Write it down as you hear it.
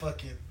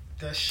fucking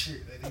that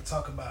shit that they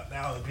talk about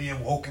now and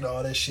being woke and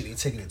all that shit, they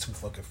taking it too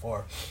fucking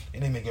far.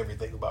 And they make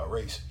everything about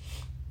race.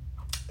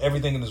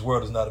 Everything in this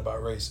world is not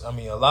about race. I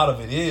mean, a lot of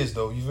it is,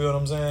 though. You feel what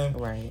I'm saying?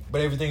 Right.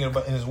 But everything in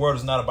this world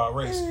is not about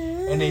race.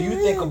 And then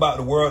you think about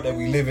the world that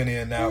we living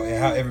in now and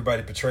how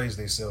everybody portrays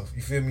themselves.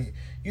 You feel me?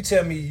 You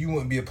tell me you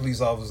wouldn't be a police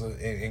officer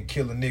and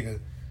kill a nigga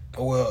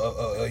or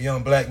a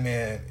young black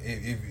man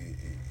if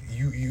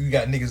you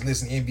got niggas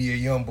listening to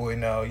NBA Youngboy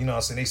now. You know what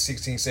I'm saying? They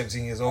 16,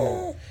 17 years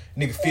old.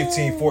 Nigga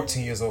 15,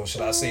 14 years old,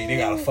 should I say. They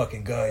got a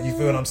fucking gun. You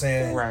feel what I'm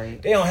saying?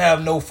 Right. They don't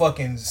have no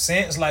fucking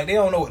sense. Like, they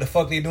don't know what the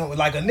fuck they doing.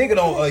 Like, a young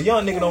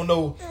nigga don't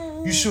know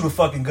you shoot a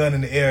fucking gun in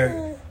the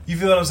air. You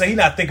feel what I'm saying? He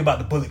not thinking about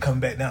the bullet coming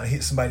back down and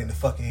hit somebody in the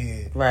fucking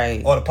head.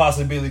 Right. Or the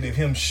possibility of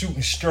him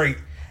shooting straight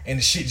and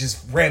the shit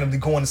just randomly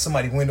going to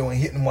somebody's window and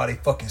hitting them while they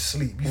fucking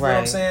sleep. You feel what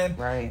I'm saying?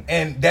 Right.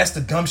 And that's the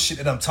dumb shit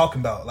that I'm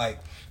talking about. Like,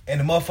 and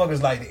the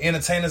motherfuckers, like, the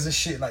entertainers and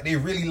shit, like, they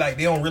really, like,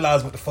 they don't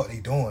realize what the fuck they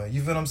doing. You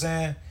feel what I'm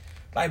saying?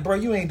 Like, bro,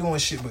 you ain't doing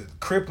shit but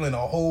crippling a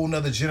whole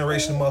nother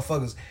generation of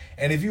motherfuckers.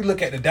 And if you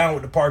look at the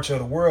downward departure of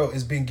the world,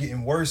 it's been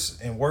getting worse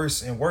and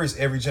worse and worse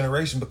every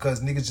generation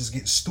because niggas just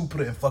get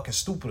stupider and fucking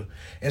stupider.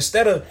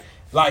 Instead of,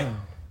 like,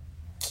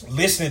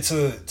 listening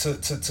to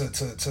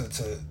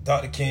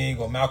Dr. King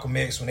or Malcolm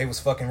X when they was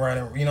fucking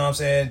running, you know what I'm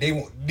saying? They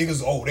want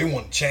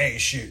to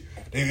change shit.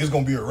 It's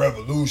gonna be a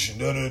revolution.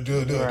 Right.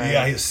 They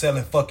out here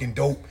selling fucking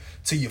dope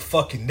to your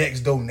fucking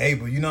next door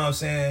neighbor. You know what I'm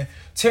saying?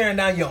 Tearing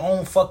down your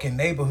own fucking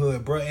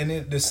neighborhood, bro.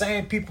 And the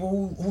same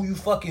people who you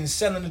fucking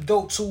selling the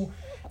dope to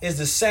is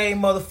the same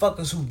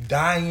motherfuckers who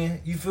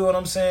dying. You feel what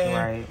I'm saying?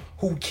 Right.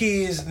 Who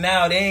kids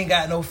now they ain't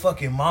got no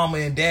fucking mama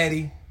and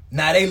daddy.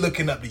 Now they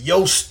looking up to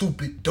your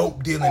stupid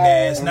dope dealing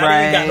ass. Now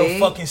they ain't got no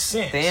fucking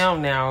sense.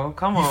 Damn now,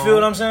 come on. You feel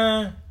what I'm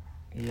saying?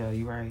 Yeah,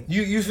 you right.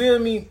 You feel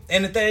me?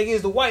 And the thing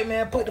is, the white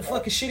man put the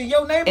fucking shit in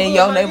your neighborhood. In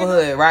your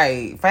neighborhood,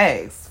 right.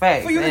 Facts.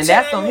 And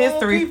that's some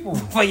history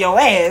for your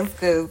ass,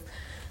 because,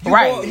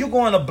 right. You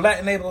go in a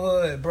black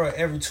neighborhood, bro,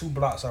 every 2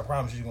 blocks, I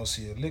promise you're going to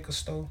see a liquor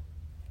store.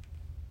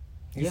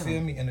 You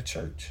feel me? And a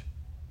church.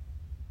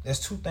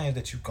 There's 2 things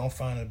that you going to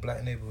find in a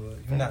black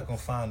neighborhood. You're not going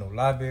to find no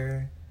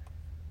library.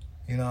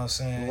 You know what I'm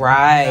saying?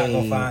 Right. You're not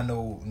going to find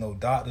no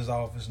doctor's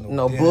office,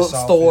 no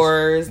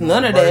bookstores,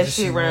 none of that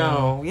shit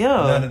around.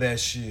 Yeah. None of that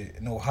shit.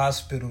 No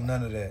hospital,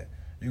 none of that.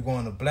 You go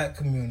in a black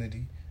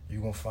community,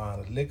 you're going to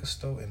find a liquor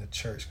store and a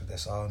church because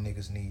that's all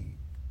niggas need.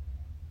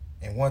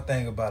 And one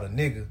thing about a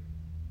nigga,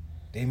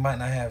 they might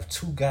not have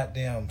 2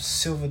 goddamn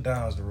silver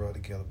dimes to rub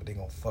together, but they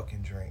going to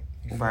fucking drink.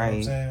 You feel what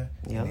I'm saying?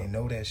 Yep. And they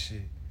know that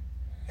shit.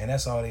 And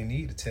that's all they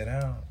need to tear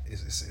down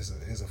is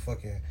a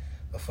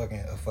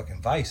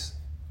fucking vice.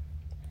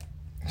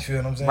 You feel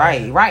what I'm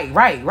saying?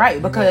 Right.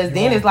 Because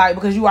then it's like,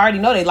 because you already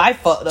know they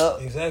life fucked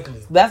up.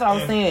 Exactly. That's what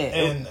I'm saying.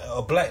 And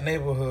a black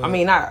neighborhood. I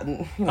mean, I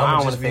don't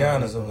want to be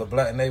honest. A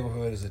black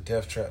neighborhood is a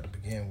death trap to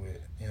begin with.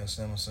 You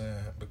understand what I'm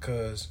saying?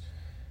 Because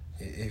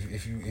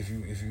if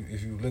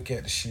you look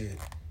at the shit,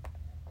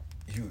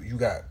 you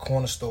got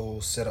corner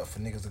stores set up for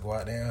niggas to go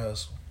out there and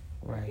hustle.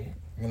 Right.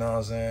 You know what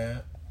I'm saying?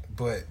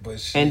 But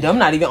shit. And them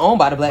not even owned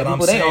by the black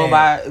people. They owned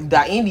by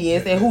the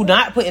Indians and who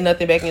not putting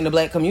nothing back in the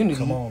black community.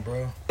 Come on,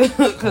 bro.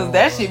 Because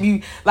that shit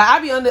be like,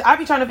 I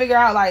be trying to figure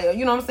out, like,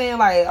 you know what I'm saying?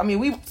 Like, I mean,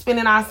 we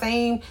spending our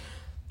same,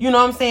 you know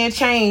what I'm saying,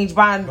 change,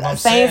 buying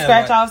same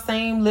scratch off,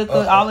 same liquor,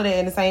 all of that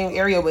in the same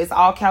area, but it's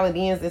all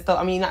Chaldeans and stuff.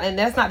 I mean, and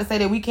that's not to say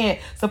that we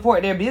can't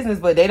support their business,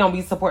 but they don't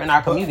be supporting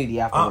our community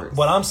afterwards.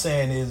 What I'm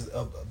saying is,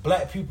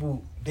 black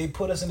people, they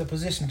put us in a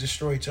position to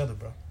destroy each other,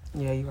 bro.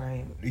 Yeah, you're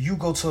right. You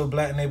go to a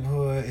black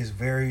neighborhood,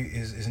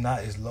 it's not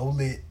as low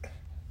lit.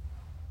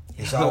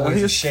 It's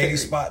always a shady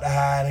spot to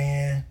hide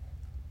in.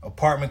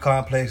 Apartment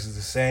complex is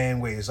the same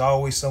way. It's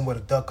always somewhere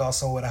to duck off,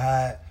 somewhere to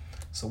hide.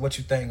 So what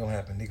you think gonna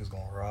happen? Niggas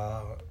gonna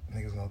rob.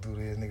 Niggas gonna do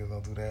this. Niggas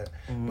gonna do that.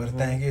 Mm-hmm. But the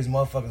thing is,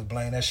 motherfuckers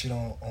blame that shit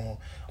on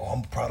I'm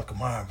a product of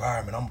my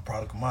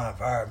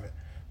environment.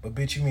 But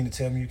bitch, you mean to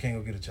tell me you can't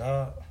go get a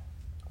job?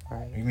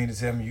 Right. You mean to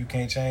tell me you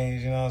can't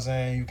change? You know what I'm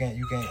saying? You can't.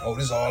 Oh,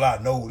 this is all I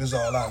know. This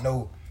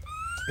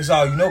is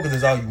all you know because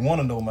it's all you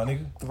want to know, my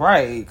nigga.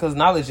 Right, because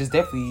knowledge is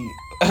definitely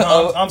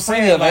I'm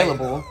saying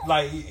available.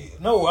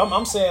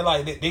 I'm saying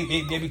like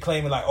they be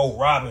claiming like, oh,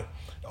 robbing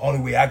the only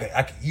way I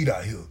can eat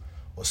out here,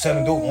 or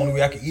selling dope the only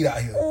way I can eat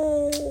out here.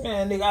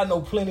 Man, nigga, I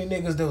know plenty of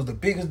niggas that was the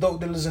biggest dope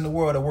dealers in the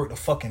world that worked a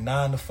fucking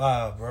 9 to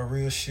 5, bro.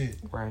 Real shit.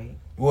 Right.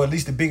 Well, at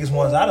least the biggest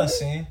ones I done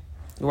seen.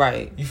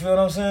 Right. You feel what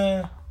I'm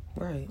saying?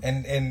 Right.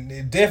 And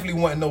it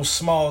definitely wasn't no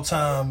small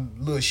time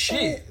little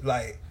shit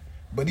like.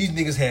 But these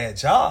niggas had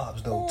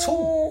jobs though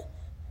too.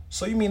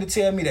 So you mean to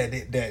tell me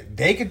that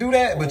they could do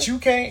that, but you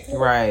can't?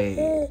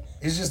 Right.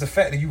 It's just the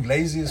fact that you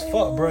lazy as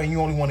fuck, bro, and you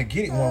only want to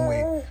get it one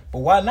way. But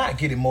why not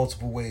get it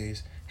multiple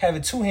ways?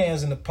 Having 2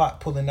 hands in the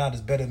pot pulling out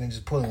is better than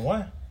just pulling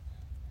one.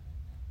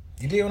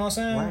 You dig what I'm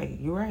saying? Right.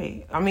 You're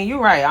right. I mean,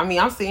 you're right. I mean,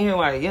 I'm sitting here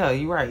like, yeah,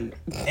 you're right.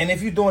 And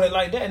if you're doing it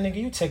like that, nigga,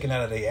 you taking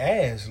out of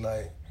their ass.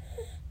 Like,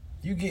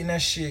 you getting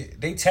that shit.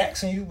 They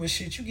taxing you, but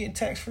shit, you getting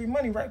tax-free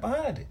money right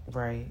behind it.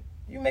 Right.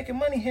 You making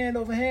money hand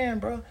over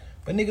hand, bro.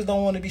 But niggas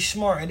don't want to be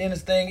smart. And then the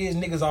thing is,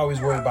 niggas always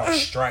worry about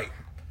stripe.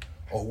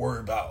 Or worry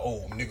about,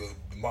 oh,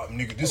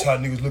 nigga, this how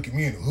niggas look at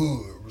me in the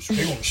hood.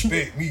 They gonna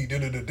respect me,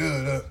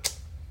 da-da-da-da-da.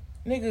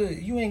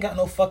 Nigga, you ain't got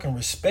no fucking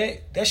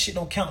respect. That shit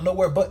don't count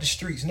nowhere but the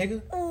streets,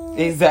 nigga.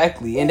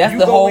 Exactly. And that's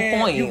the whole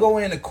point. You go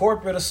into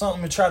corporate or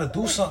something and try to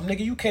do something,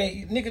 nigga, you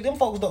can't, nigga, them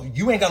folks don't,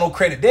 you ain't got no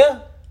credit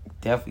there.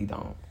 Definitely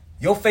don't.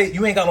 Your face,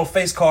 you ain't got no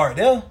face card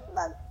there.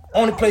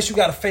 Only place you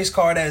got a face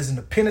card at is in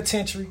the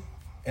penitentiary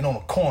and on the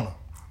corner.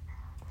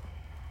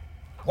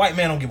 White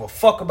man don't give a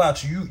fuck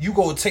about you. You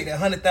go take that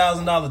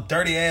 $100,000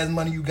 dirty ass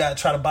money you got,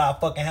 try to buy a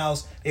fucking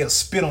house, they'll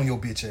spit on your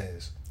bitch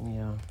ass.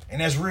 Yeah.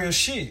 And that's real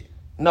shit.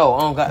 No,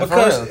 I don't got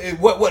because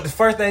what the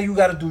first thing you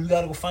gotta do, you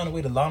gotta go find a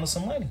way to launder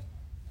some money.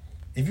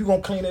 If you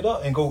gonna clean it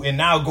up and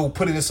now go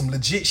put it in some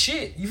legit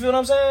shit, you feel what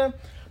I'm saying?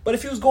 But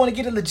if you was going to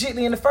get it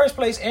legitly in the first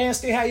place and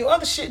still have your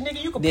other shit,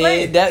 nigga, you could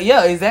play it.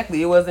 Yeah,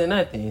 exactly. It wasn't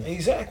nothing.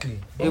 Exactly.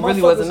 But it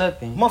really wasn't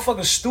nothing.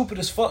 Motherfuckers stupid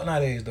as fuck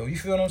nowadays, though. You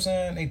feel what I'm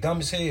saying? They dumb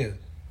as hell.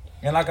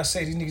 And like I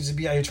said, these niggas just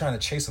be out here trying to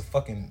chase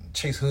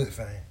hood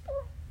fame.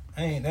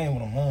 That ain't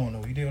what I'm on,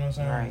 though. You dig what I'm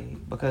saying?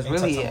 Right. Because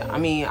really, I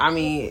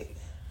mean,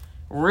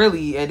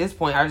 really, at this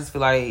point, I just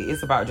feel like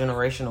it's about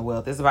generational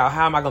wealth. It's about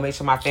how am I going to make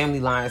sure my family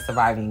line is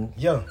surviving.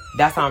 Yeah.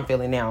 That's how I'm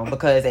feeling now.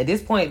 Because at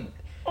this point,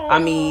 I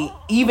mean,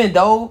 even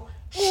though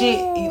shit,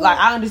 like,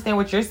 I understand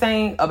what you're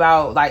saying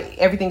about, like,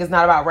 everything is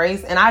not about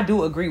race, and I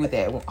do agree with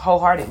that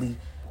wholeheartedly.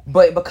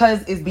 But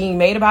because it's being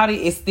made about it,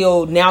 it's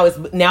still now that's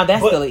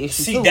still an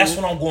issue. See, that's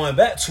what I'm going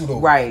back to, though.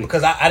 Right.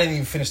 Because I didn't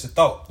even finish the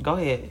thought. Go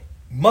ahead.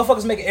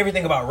 Motherfuckers making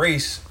everything about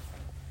race,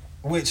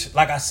 which,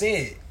 like I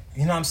said,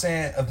 you know what I'm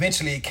saying?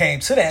 Eventually it came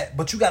to that,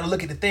 but you got to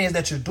look at the things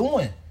that you're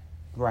doing.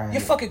 Right.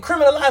 You're fucking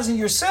criminalizing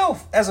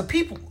yourself as a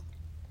people,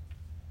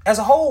 as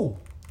a whole.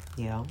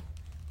 Yeah.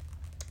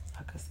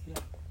 I can see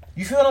that.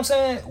 You feel what I'm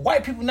saying?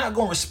 White people not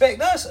gonna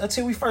respect us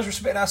until we first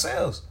respect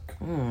ourselves.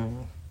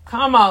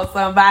 Come on,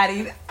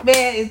 somebody. Man,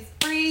 it's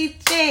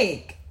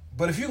preaching.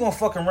 But if you gonna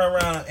fucking run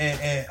around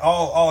and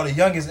all the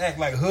youngest act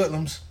like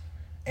hoodlums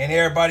and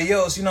everybody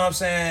else, you know what I'm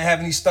saying,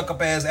 having these stuck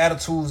up ass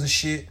attitudes and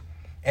shit,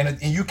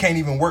 and you can't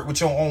even work with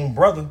your own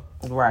brother.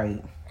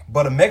 Right.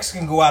 But a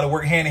Mexican go out and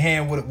work hand in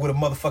hand with a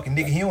motherfucking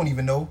nigga he don't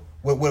even know.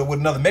 With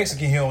another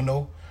Mexican he don't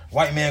know.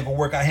 White man go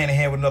work out hand in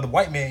hand with another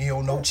white man he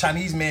don't know.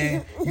 Chinese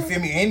man, you feel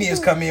me? Indians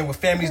come in with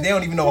families they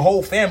don't even know,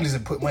 whole families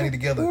and put money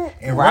together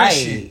and run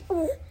shit.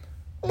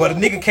 But a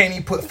nigga can't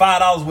even put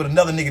 $5 with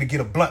another nigga to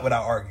get a blunt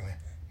without arguing.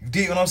 You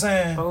dig what I'm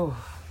saying? Oh,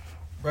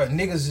 bro,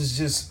 niggas is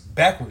just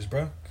backwards,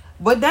 bro.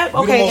 But that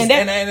okay,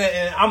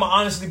 and I'ma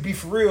honestly be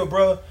for real,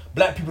 bro.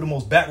 Black people the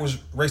most backwards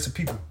race of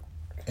people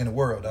in the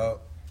world, dog.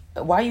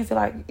 Why you feel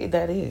like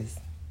that is?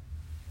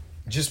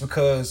 Just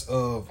because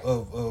of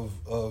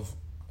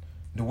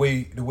the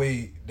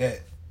way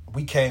that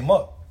we came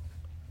up,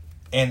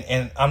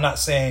 and I'm not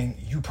saying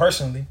you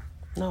personally.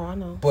 No, I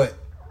know. But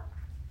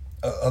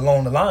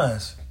along the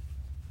lines,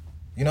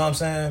 you know what I'm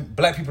saying?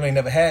 Black people ain't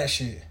never had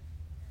shit,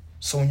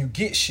 so when you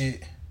get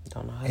shit,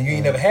 and you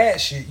ain't never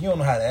had shit, you don't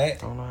know how to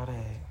act. Don't know how to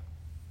act.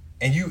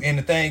 And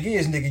the thing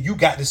is, nigga, you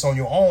got this on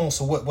your own.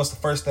 So what's the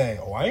first thing?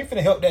 Oh, I ain't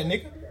finna help that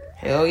nigga.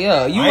 Hell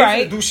yeah, you I ain't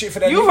right. Finna do shit for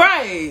that. You nigga.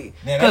 Right.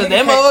 Because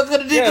that motherfucker could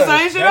have did the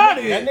same shit I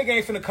did. That nigga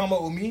ain't finna come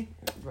up with me.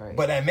 Right.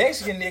 But that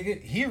Mexican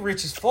nigga, he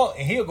rich as fuck,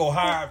 and he'll go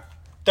hire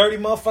 30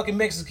 motherfucking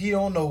Mexicans he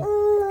don't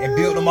know and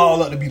build them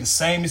all up to be the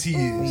same as he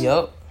is.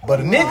 Yep.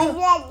 But a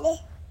nigga,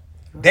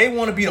 they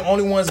want to be the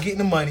only ones getting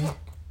the money.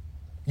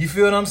 You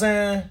feel what I'm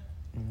saying?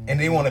 And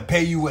they want to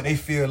pay you what they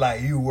feel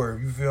like you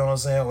worth. You feel what I'm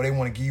saying? Or they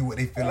want to give you what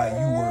they feel like you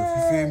worth.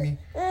 You feel me?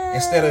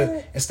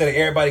 Instead of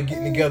everybody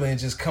getting together and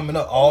just coming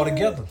up all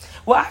together.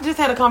 Well, I just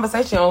had a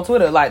conversation on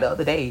Twitter like the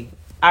other day.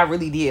 I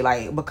really did,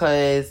 like,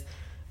 because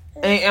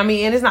I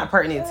mean, and it's not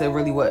pertinent to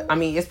really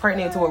it's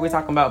pertinent to what we're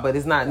talking about, but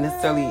it's not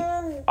necessarily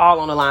all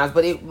on the lines.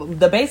 But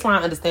the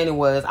baseline understanding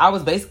was I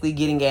was basically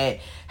getting at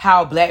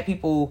how black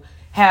people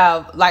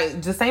have,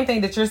 like, the same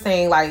thing that you're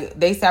saying, like,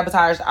 they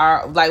sabotage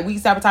we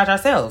sabotage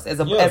ourselves as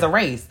a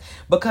race.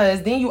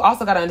 Because then you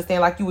also got to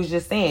understand, like you was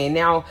just saying,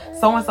 now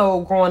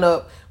so-and-so growing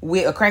up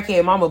with a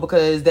crackhead mama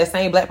because that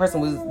same black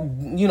person was,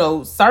 you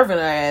know, serving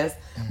her ass.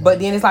 Mm-hmm. But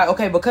then it's like,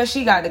 okay, because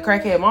she got the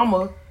crackhead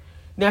mama,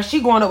 now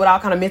she growing up with all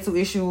kind of mental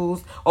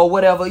issues or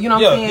whatever, you know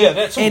what I'm saying? Yeah,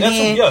 that's true. And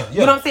then, you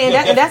know what I'm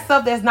saying? That's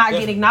stuff that's not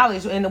getting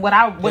acknowledged. And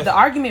what the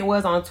argument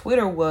was on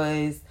Twitter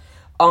was,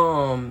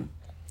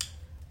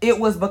 it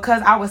was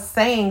because I was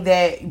saying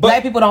that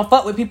black people don't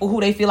fuck with people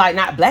who they feel like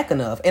not black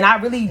enough. And I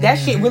really, that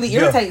shit really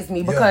irritates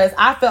me because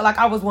I felt like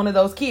I was one of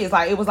those kids.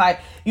 Like, it was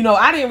like, you know,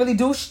 I didn't really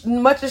do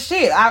much of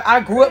shit. I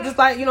grew up just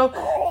like, you know,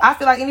 I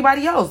feel like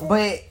anybody else.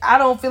 But I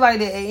don't feel like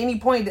that at any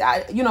point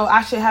that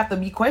I should have to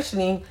be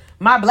questioning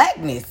my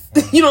blackness.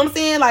 You know what I'm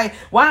saying? Like,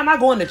 why am I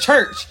going to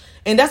church?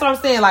 And that's what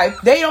I'm saying. Like,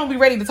 they don't be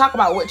ready to talk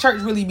about what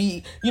church really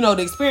be, you know,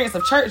 the experience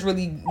of church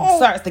really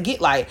starts to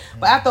get like.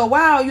 But after a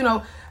while, you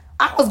know,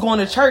 I was going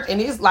to church and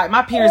it's like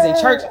my peers in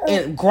church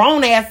and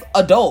grown ass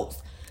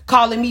adults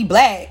calling me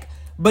black,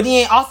 but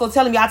then also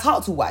telling me I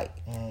talk too white.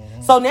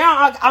 Mm-hmm. So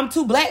now I'm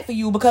too black for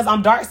you because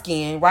I'm dark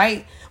skinned,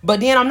 right? But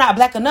then I'm not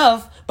black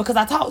enough because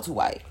I talk too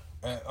white.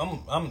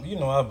 I'm you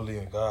know, I believe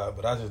in God,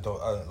 but I just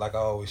don't, like I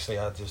always say,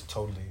 I just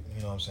totally,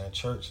 you know what I'm saying,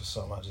 church is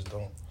something I just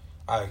don't,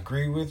 I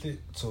agree with it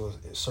to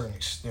a certain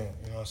extent,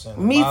 you know what I'm saying?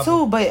 The Me Bible,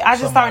 too, but I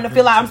just starting to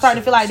feel like, I'm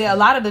starting to feel like that a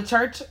lot of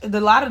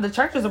the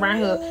churches around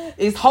here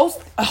is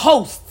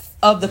hosts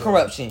of the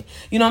corruption.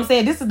 You know what I'm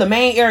saying? This is the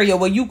main area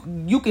where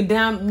you can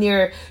damn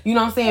near, you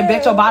know what I'm saying,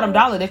 bet your bottom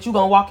dollar that you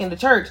gonna walk into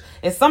church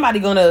and somebody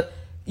gonna,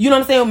 you know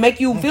what I'm saying, make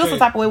you feel some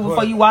type of way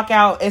before you walk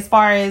out as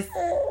far as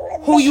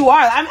who you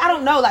are. I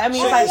don't know. Like, I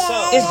mean, it's like,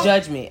 it's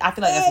judgment. I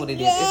feel like that's what it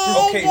is. It's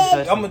just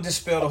okay, I'm gonna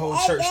dispel the whole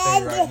church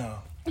thing right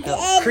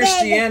now.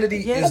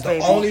 Christianity is the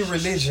only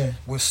religion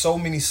with so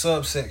many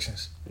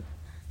subsections.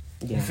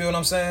 Yeah. You feel what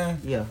I'm saying?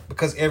 Yeah.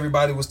 Because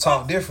everybody was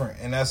taught different.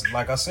 And that's,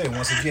 like I said,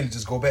 once again,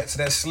 just go back to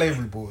that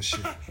slavery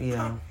bullshit.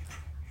 Yeah.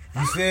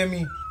 You feel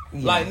me?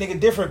 Yeah. Like, nigga,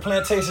 different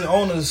plantation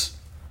owners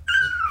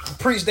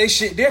preach they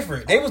shit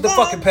different. They was the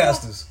fucking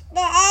pastors.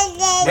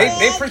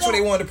 They preach what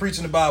they wanted to preach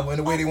in the Bible and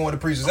the way they wanted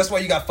to preach it. That's why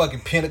you got fucking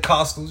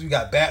Pentecostals, you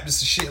got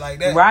Baptists and shit like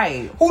that.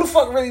 Right. Who the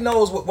fuck really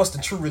knows what's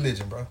the true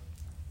religion, bro?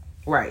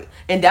 Right.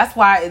 And that's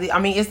why, I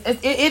mean,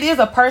 it is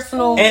a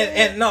personal...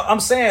 And no,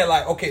 I'm saying,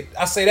 like, okay,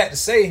 I say that to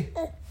say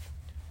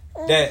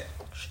that,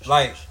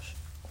 like,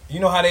 you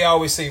know how they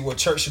always say, well,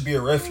 church should be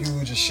a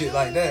refuge and shit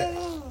like that.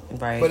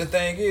 Right. But the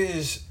thing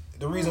is,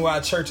 the reason why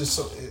church is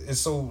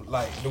so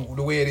like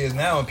the way it is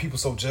now and people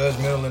so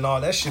judgmental and all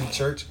that shit in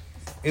church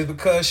is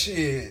because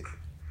shit,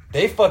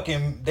 they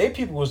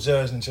people was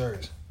judged in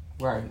church.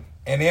 Right.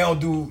 And they don't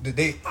do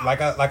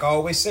like I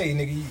always say,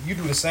 nigga, you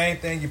do the same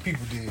thing your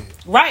people did.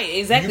 Right,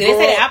 exactly. They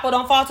say the apple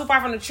don't fall too far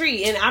from the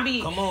tree, and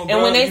come on, and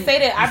bro, when they say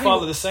that, I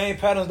follow the same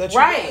patterns that you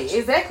right, watch.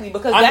 Exactly,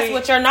 because that's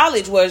what your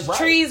knowledge was. Right.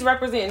 Trees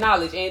represent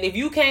knowledge, and if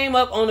you came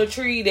up on a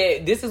tree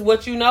that this is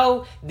what you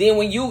know, then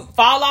when you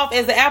fall off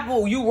as an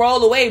apple, you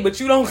roll away,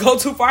 but you don't go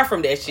too far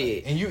from that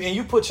shit. And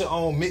you put your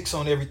own mix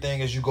on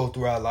everything as you go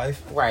throughout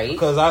life, right?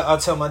 Because I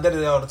tell my daddy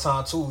that all the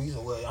time too. He's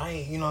like, well, I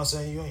ain't, you know what I'm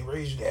saying, you ain't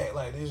raised you to act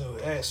like this or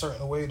act a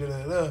certain way, da.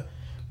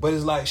 But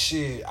it's like,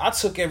 shit, I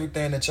took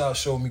everything that y'all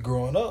showed me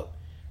growing up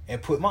and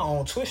put my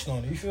own twist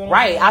on it. You feel what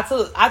I'm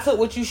saying? I took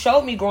what you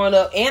showed me growing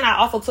up, and I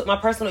also took my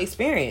personal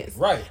experience.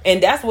 Right.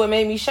 And that's what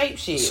made me shape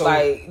shit. So,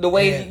 like, the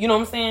way, you know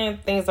what I'm saying,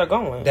 things are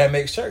going. That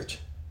makes church.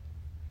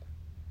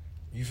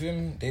 You feel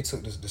me? They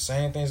took the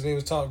same things they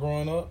was taught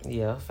growing up.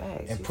 Yeah,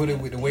 facts. And put it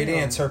with the way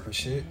they interpret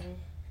shit. Mm-hmm.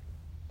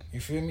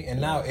 You feel me?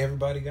 And now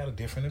everybody got a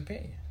different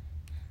opinion.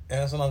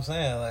 That's what I'm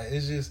saying. Like,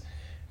 it's just...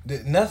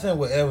 nothing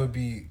will ever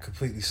be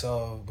completely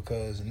solved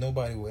because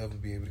nobody will ever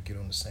be able to get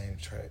on the same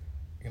track.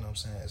 You know what I'm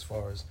saying?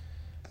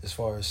 As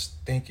far as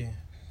thinking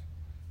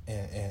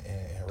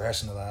and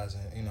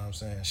rationalizing, you know what I'm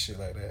saying? Shit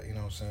like that. You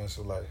know what I'm saying?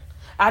 So like,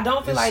 I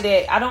don't feel like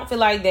that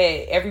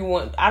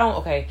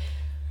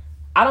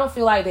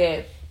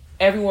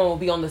everyone will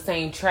be on the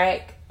same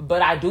track,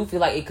 but I do feel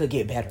like it could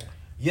get better.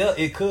 Yeah,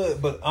 it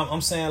could, but I'm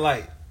saying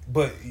like,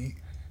 but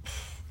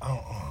I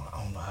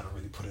don't know how to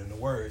really put it into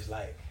words.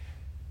 Like,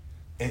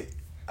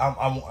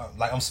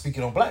 I'm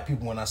speaking on black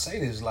people when I say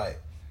this. Like,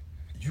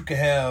 you can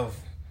have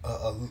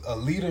a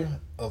leader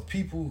of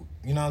people,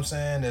 you know what I'm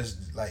saying,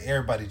 that's like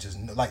everybody just,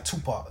 like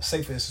Tupac.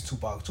 Say for instance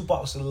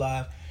Tupac was still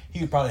alive, he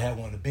would probably have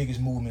one of the biggest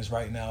movements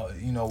right now,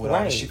 you know, with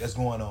all the shit that's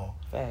going on.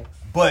 Facts.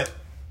 But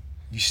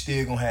you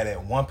still gonna have that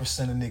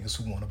 1% of niggas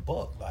who want a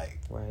buck. Like,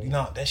 you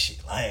know, that shit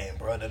lame,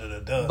 bro.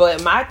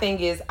 But my thing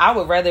is, I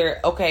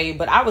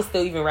would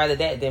still even rather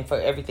that than for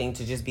everything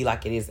to just be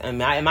like it is. In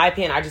my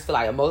opinion, I just feel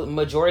like a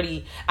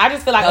majority, I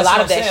just feel like a lot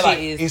of that shit like,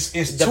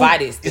 is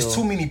divided still. It's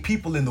too many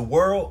people in the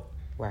world.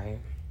 Right.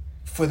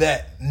 For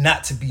that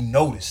not to be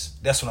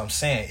noticed. That's what I'm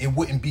saying. It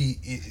wouldn't be,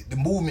 the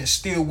movement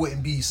still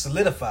wouldn't be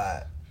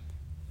solidified.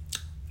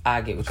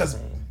 I get what you're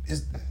saying.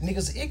 Because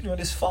niggas ignorant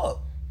as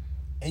fuck.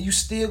 And you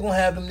still gonna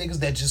have them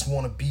niggas that just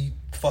want to be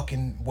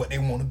fucking what they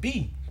want to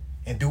be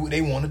and do what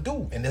they want to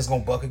do, and that's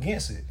gonna buck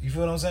against it. You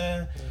feel what I'm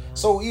saying? Yeah.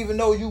 So even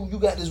though you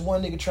got this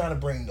one nigga trying to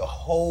bring the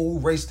whole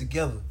race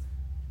together,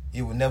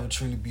 it will never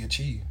truly be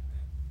achieved.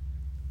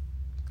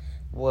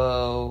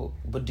 Well,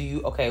 but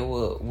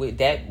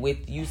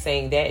with you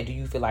saying that, do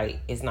you feel like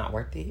it's not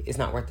worth it? It's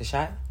not worth the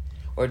shot?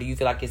 Or do you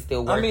feel like it's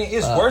still worth it? I mean,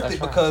 it's worth it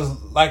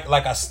because like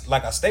I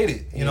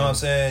stated, you know what I'm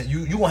saying?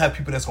 You gonna have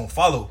people that's gonna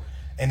follow,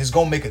 and it's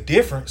gonna make a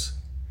difference.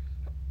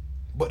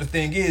 But the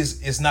thing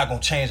is, it's not going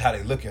to change how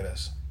they look at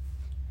us.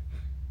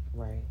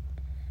 Right.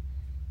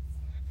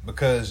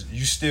 Because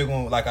you still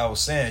going to, like I was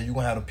saying, you're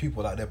going to have the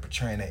people out there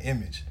portraying that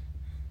image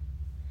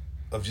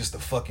of just a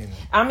fucking...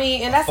 I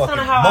mean, and that's kind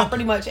of how monkey. I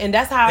pretty much... And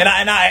that's how...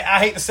 And I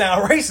hate to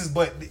sound racist,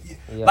 but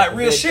like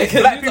real shit,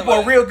 black people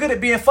are real good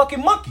at being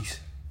fucking monkeys.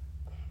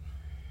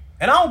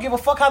 And I don't give a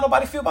fuck how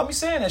nobody feel about me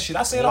saying that shit.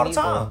 I say it all the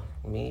time.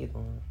 Me either.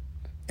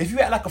 If you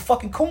act like a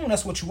fucking coon,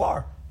 that's what you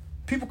are.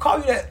 People call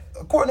you that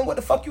according to what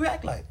the fuck you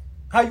act like.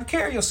 How you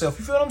carry yourself.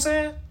 You feel what I'm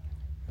saying?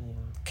 Yeah.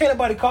 Can't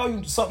nobody call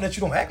you something that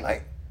you don't act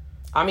like.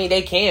 I mean,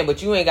 they can,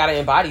 but you ain't gotta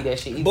embody that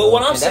shit either. But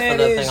what I'm saying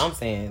that's another is, thing I'm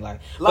saying.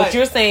 Like, what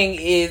you're saying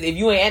is, if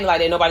you ain't acting like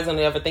that, nobody's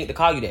gonna ever think to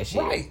call you that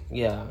shit. Right.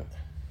 Yeah.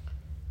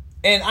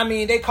 And I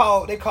mean, they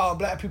call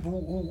black people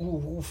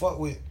who fuck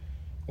with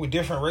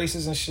different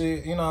races and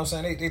shit. You know what I'm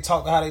saying? They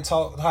talk how they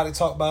talk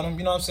about them.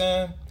 You know what I'm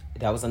saying?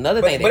 That was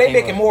another thing. But they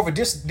making more of a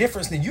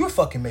difference than you're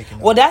fucking making.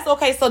 Well, that's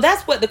okay. So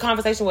that's what the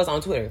conversation was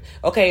on Twitter.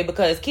 Okay,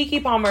 because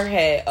Keke Palmer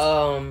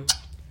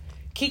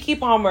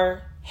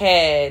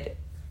had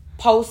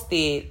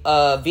posted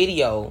a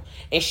video,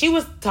 and she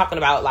was talking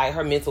about like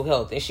her mental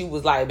health, and she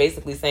was like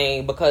basically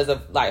saying because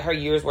of like her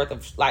years worth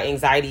of like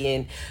anxiety,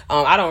 and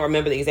I don't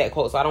remember the exact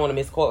quote, so I don't want to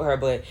misquote her,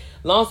 but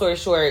long story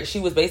short, she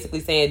was basically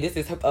saying this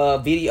is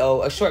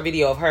a short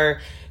video of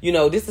her, you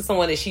know, this is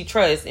someone that she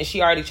trusts, and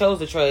she already chose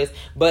to trust,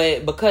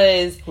 but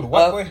because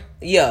but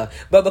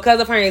because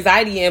of her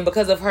anxiety and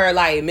because of her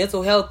like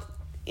mental health,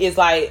 is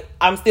like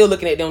I'm still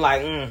looking at them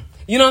like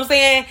you know what I'm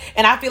saying?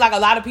 And I feel like a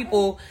lot of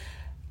people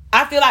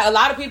could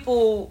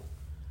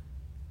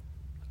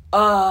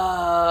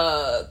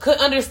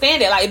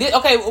understand it. Like,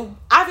 okay,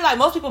 I feel like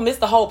most people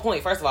missed the whole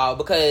point, first of all,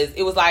 because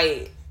it was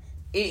like,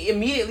 it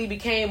immediately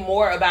became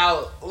more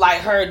about, like,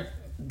 her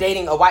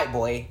dating a white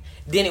boy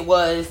than it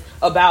was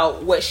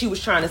about what she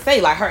was trying to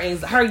say. Like,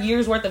 her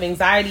years worth of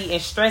anxiety and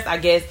stress, I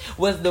guess,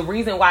 was the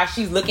reason why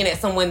she's looking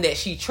at someone that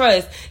she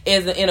trusts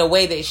in a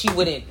way that she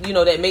wouldn't, you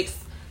know,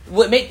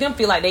 would make them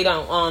feel like they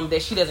don't,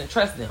 that she doesn't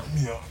trust them.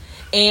 Yeah.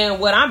 And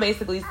what I'm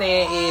basically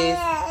saying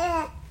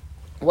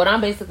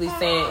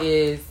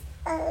is,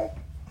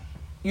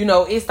 you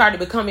know, it started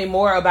becoming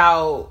more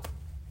about,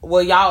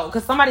 well, y'all,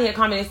 because somebody had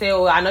commented and said,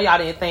 well, I know y'all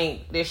didn't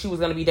think that she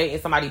was going to be dating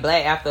somebody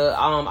black after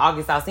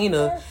August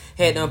Alsina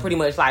had done pretty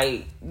much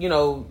like, you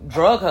know,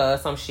 drug her or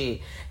some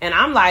shit. And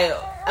I'm like,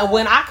 and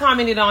when I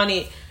commented on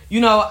it, you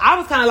know, I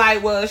was kind of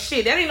like, well,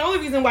 shit, that ain't the only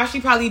reason why she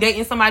probably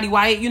dating somebody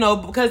white, you know,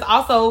 because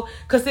also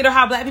consider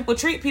how black people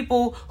treat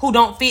people who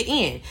don't fit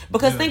in.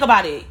 Because think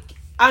about it.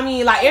 I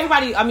mean, like,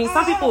 everybody, I mean, a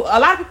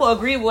lot of people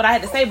agree with what I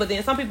had to say, but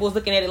then some people was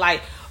looking at it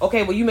like,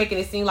 okay, well, you making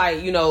it seem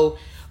like, you know,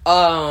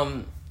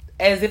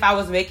 as if I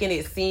was making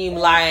it seem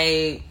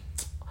like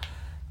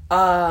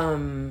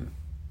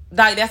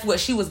that's what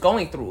she was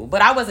going through.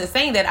 But I wasn't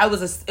saying that.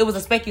 It was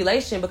a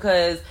speculation,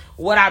 because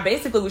what I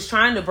basically was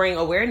trying to bring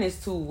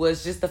awareness to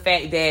was just the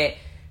fact that,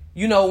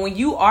 you know, when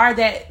you are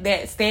that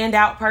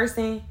standout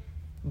person,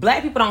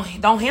 black people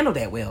don't handle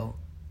that well.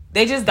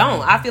 They just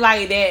don't. I feel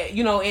like that,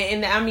 you know,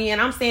 and I mean, and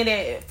I'm saying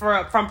that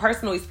from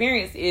personal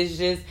experience, is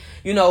just,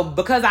 you know,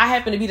 because I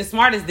happen to be the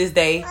smartest this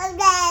day.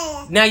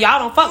 Now y'all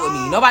don't fuck with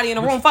me. Nobody in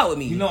the room fuck with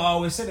me. You know, I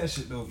always say that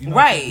shit though. You know,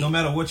 right. No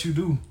matter what you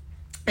do,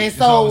 and it's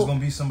so always gonna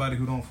be somebody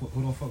who don't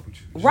fuck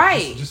with you.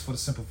 Right. Just for the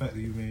simple fact that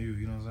you being you.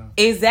 You know what I'm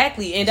saying?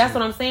 Exactly, and that's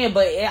what I'm saying.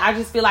 But I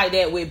just feel like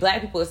that with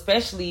black people,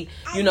 especially,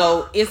 you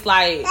know, it's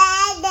like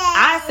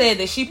I said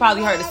that she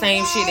probably heard the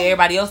same shit that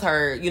everybody else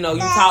heard. You know, you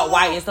talk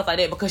white and stuff like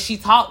that, because she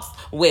talks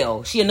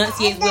well, she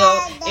enunciates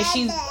well, and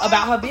she's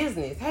about her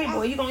business. Hey,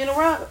 boy, you gonna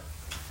interrupt?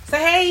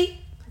 Say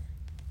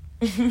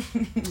hey.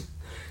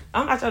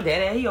 I'm not your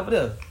daddy. He over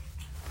there.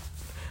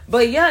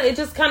 But yeah, it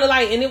just kind of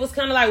like, and it was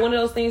kind of like one of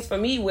those things for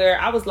me where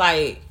I was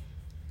like,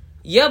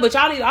 yeah, but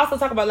y'all need to also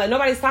talk about, like,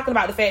 nobody's talking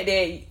about the fact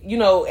that, you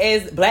know,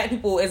 as black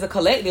people, as a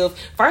collective,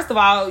 first of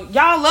all,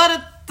 y'all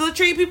love to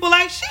treat people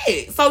like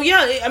shit. So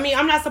yeah, I mean,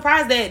 I'm not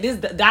surprised that this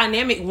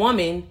dynamic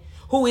woman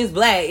who is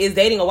black is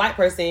dating a white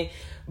person,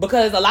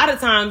 because a lot of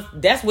times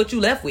that's what you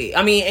left with.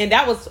 I mean, and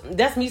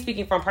that's me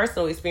speaking from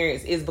personal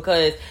experience, is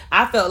because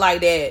I felt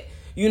like that,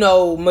 you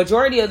know,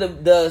 majority of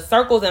the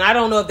circles, and I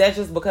don't know if that's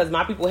just because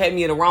my people had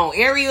me in the wrong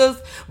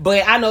areas,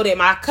 but I know that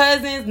my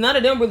cousins, none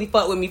of them really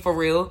fuck with me for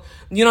real.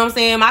 You know what I'm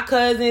saying? My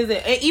cousins,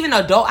 and even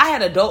I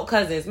had adult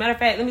cousins. Matter of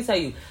fact, let me tell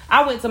you,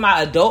 I went to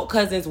my adult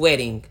cousin's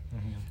wedding.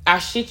 Mm-hmm. I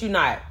shit you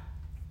not.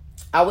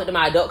 I went to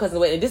my adult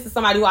cousin's wedding. This is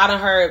somebody who I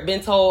done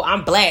been told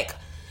I'm black,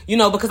 you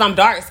know, because I'm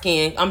dark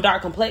skinned, I'm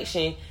dark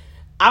complexion.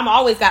 I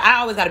always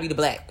got to be the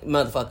black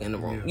motherfucker in the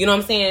room. Yeah. You know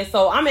what I'm saying?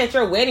 So I'm at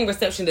your wedding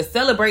reception to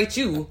celebrate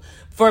you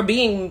for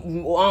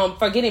being,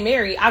 for getting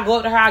married. I go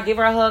up to her, I give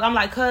her a hug. I'm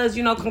like, cuz,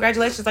 you know,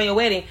 congratulations on your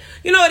wedding.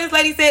 You know what this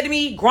lady said to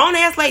me? Grown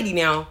ass lady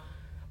now.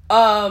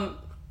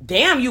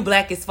 Damn, you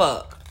black as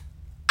fuck.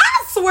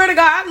 I swear to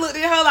God, I looked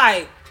at her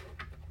like,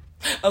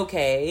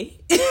 okay.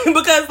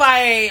 Because,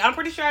 like, I'm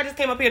pretty sure I just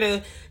came up here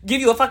to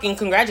give you a fucking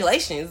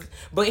congratulations.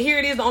 But here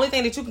it is, the only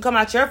thing that you can come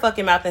out your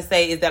fucking mouth and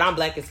say is that I'm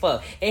black as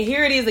fuck. And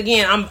here it is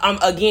again, I'm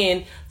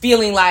again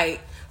feeling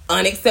like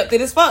unaccepted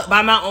as fuck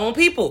by my own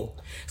people.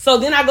 So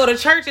then I go to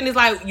church and it's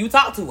like, you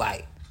talk too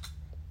white.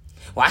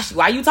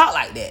 Why you talk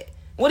like that?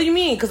 What do you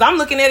mean? Because I'm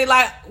looking at it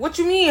like, what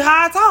you mean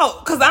how I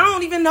talk? Because I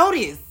don't even know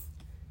this.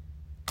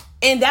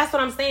 And that's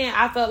what I'm saying.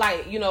 I feel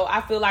like, you know,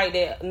 I feel like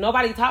that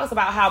nobody talks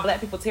about how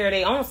black people tear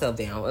their own self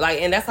down.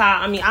 Like, and that's how,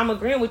 I mean, I'm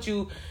agreeing with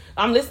you.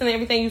 I'm listening to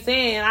everything you're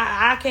saying. And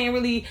I can't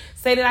really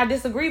say that I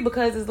disagree,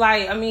 because it's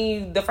like, I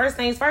mean, the first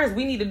things first,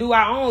 we need to do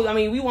our own. I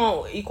mean, we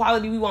want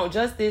equality, we want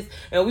justice,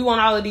 and we want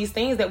all of these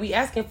things that we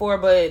asking for.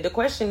 But the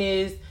question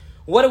is,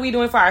 what are we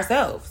doing for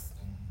ourselves?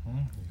 Mm-hmm.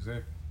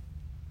 Exactly.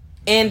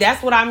 And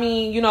that's what I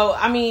mean,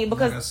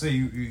 because... Like I say,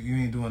 you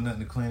ain't doing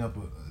nothing to clean up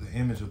the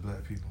image of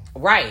black people.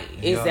 Right,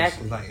 and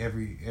exactly. Like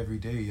every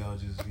day, y'all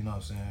just, you know what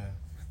I'm saying,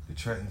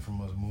 detracting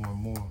from us more and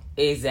more.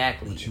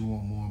 Exactly. But you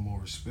want more and more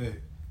respect.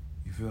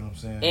 You feel what I'm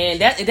saying? And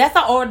that's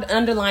the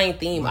underlying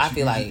theme, I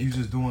feel like. You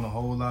just doing a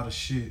whole lot of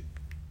shit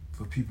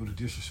for people to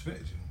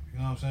disrespect you. You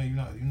know what I'm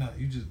saying?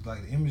 You just,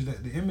 like,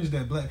 the image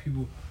that black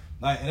people,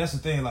 like, and that's the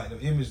thing, like, the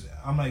image,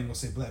 I'm not even gonna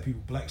say black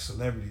people, black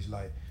celebrities,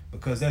 like,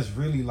 because that's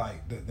really,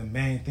 like, the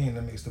main thing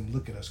that makes them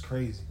look at us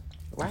crazy.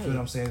 You feel what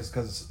I'm saying? It's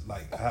because it's,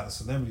 like, how the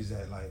celebrities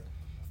act, like,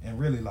 and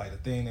really, like, the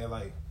thing that,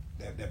 like,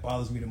 that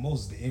bothers me the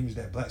most is the image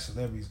that black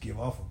celebrities give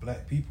off of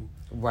black people.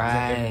 Right.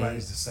 That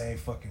everybody's the same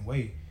fucking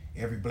way.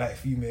 Every black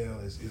female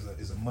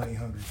is a money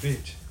hungry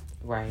bitch.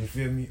 Right. You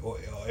feel me? Or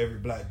every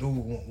black dude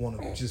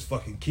want to just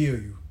fucking kill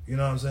you. You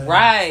know what I'm saying?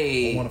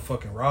 Right. Or want to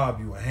fucking rob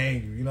you or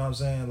hang you. You know what I'm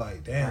saying?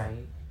 Like, damn.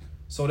 Right.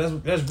 So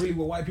that's really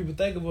what white people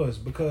think of us,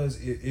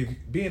 because if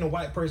being a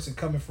white person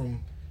coming from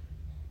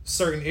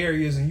certain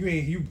areas and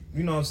you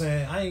know what I'm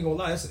saying, I ain't gonna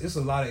lie, it's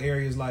a lot of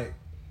areas like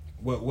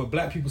what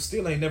black people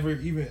still ain't never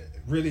even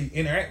really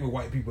interact with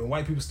white people, and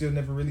white people still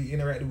never really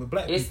interacted with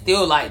black people. It's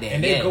still like that.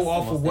 And they go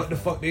off of what the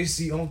fuck they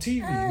see on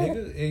TV,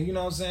 nigga. And you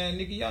know what I'm saying,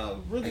 nigga,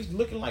 y'all really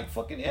looking like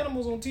fucking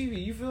animals on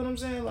TV. You feel what I'm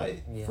saying?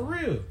 Like, for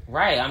real.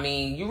 Right. I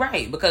mean, you're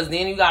right, because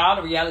then you got all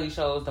the reality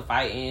shows to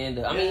fight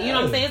in. I mean, you know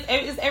what I'm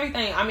saying? It's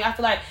everything. I mean, I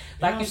feel like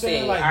you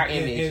said, like, our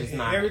image is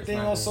not everything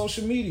not on good.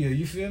 social media.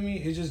 You feel me?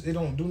 It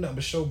don't do nothing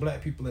but show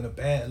black people in a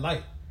bad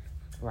light.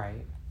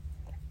 Right.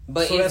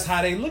 But so that's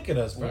how they look at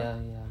us,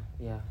 bro.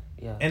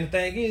 Yeah. And the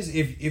thing is,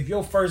 if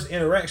your first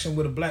interaction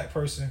with a black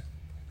person,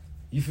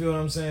 you feel what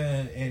I'm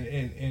saying,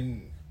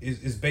 and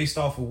is based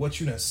off of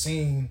what you done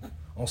seen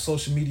on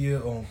social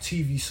media or on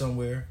TV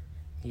somewhere,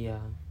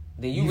 then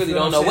you really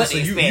don't know what to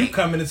expect. You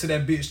coming into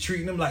that bitch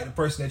treating them like the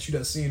person that you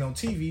done seen on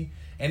TV,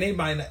 and they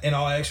might not, in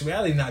all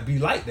actuality, not be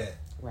like that.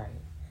 Right.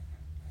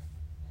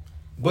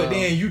 But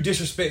then you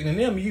disrespecting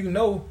them, you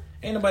know,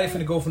 ain't nobody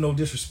finna go for no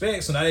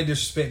disrespect, so now they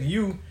disrespecting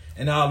you,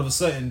 and all of a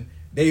sudden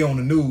they on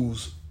the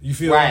news. You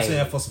feel what I'm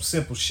saying, for some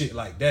simple shit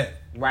like that.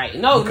 Right.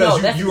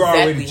 Because that's you exactly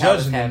already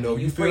judging them, though.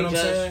 You feel what I'm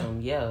saying? Them,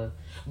 yeah.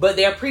 But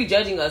they're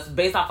prejudging us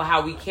based off of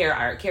how we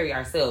carry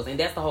ourselves, and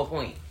that's the whole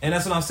point. And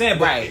that's what I'm saying.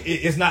 But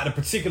it's not the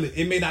particular.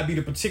 It may not be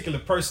the particular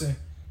person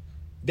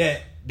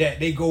that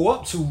they go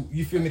up to.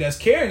 You feel me? That's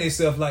carrying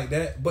themselves like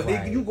that. But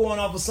you going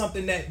off of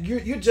something that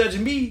you're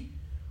judging me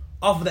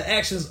off of the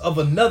actions of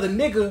another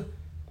nigga.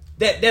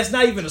 That's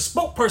not even a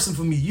spokesperson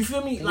for me. You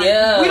feel me?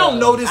 Like, we don't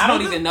know this nigga. I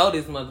don't even know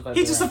this motherfucker.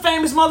 He's just a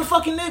famous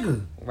motherfucking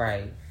nigga.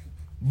 Right.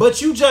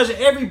 But you judging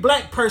every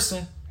black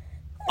person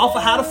off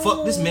of how the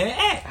fuck this man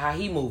act. How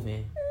he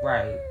moving.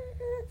 Right.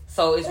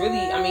 So it's really,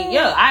 I mean,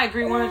 I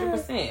agree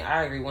 100%.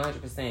 I agree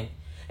 100%.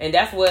 And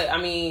that's what,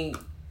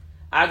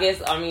 I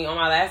guess, on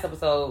my last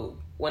episode,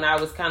 when I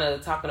was kind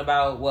of talking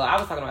about, I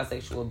was talking about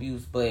sexual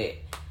abuse, but,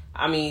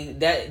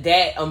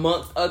 that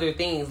amongst other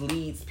things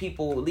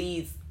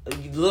leads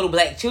little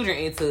black children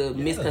into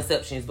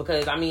misconceptions,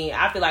 because I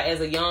feel like as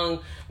a young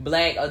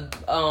black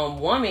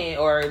woman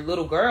or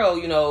little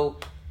girl,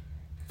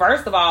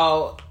 first of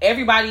all,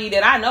 everybody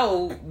that I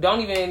know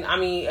don't even,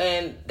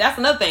 and that's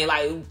another thing,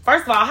 like,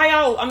 first of all,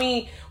 how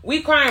y'all,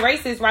 we crying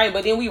racist, right,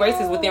 but then we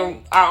racist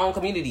within our own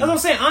community. That's what I'm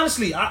saying.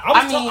 Honestly,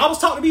 I was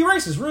taught to be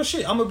racist. Real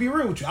shit. I'm gonna be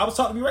real with you. I was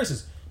taught to be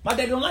racist. My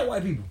dad don't like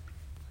white people.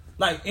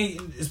 Like,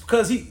 it's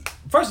because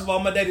first of all,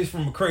 my dad is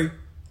from McCray.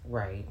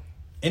 Right.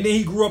 And then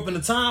he grew up in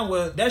a time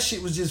where that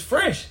shit was just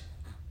fresh.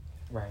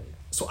 Right.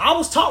 So I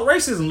was taught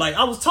racism. Like,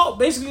 I was taught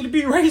basically to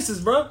be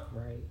racist, bro.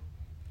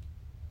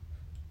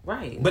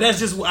 Right. But that's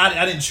just,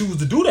 I didn't choose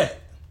to do that.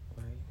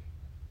 Right.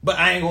 But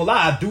I ain't gonna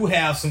lie, I do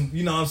have some,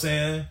 you know what I'm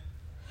saying?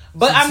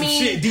 But some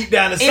shit deep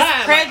down inside.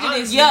 It's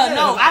prejudice. Like,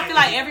 honestly, I feel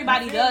like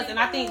everybody does. And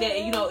I think that,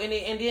 and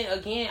then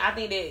again, I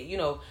think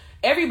that,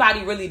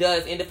 everybody really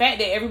does. And the fact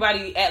that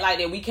everybody act like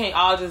that we can't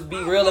all just be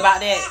real about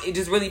that, it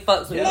just really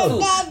fucks with me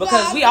too.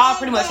 Because we all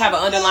pretty much have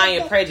an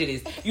underlying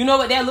prejudice. You know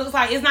what that looks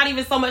like? It's not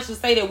even so much to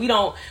say that we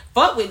don't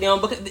fuck with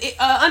them, because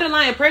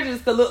underlying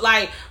prejudice could look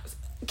like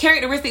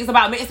characteristics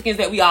about Mexicans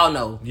that we all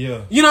know.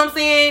 Yeah. You know what I'm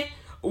saying?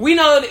 We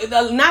know,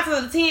 9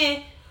 to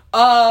the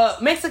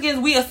 10, Mexicans,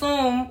 we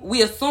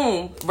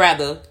assume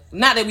rather,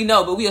 not that we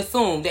know, but we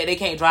assume that they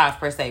can't drive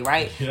per se,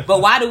 right? Yeah.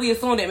 But why do we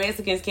assume that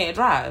Mexicans can't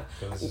drive?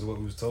 Because this is what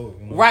we was told.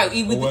 Right.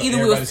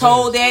 Either we was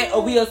told that,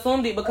 or we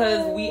assumed it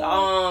because we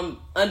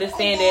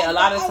understand that a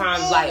lot of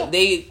times, like,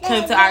 they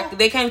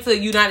came to the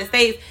United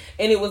States,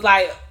 and it was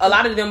like a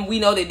lot of them we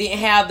know that didn't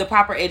have the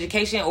proper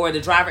education or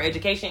the driver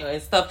education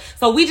and stuff.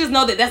 So we just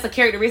know that that's a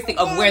characteristic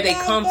of where they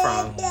come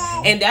from,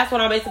 and that's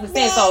what I'm basically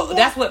saying. So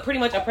that's what pretty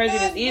much a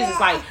prejudice is. It's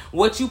like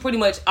what you pretty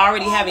much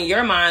already have in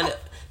your mind,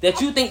 that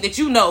you think that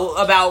you know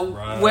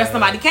about where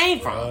somebody came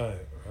from. Right.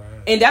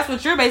 And that's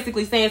what you're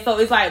basically saying. So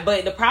it's like,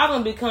 but the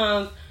problem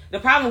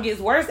gets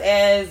worse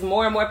as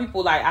more and more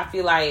people, like, I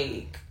feel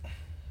like,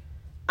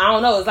 I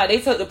don't know, it's like they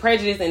took the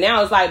prejudice and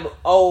now it's like,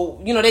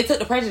 they took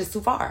the prejudice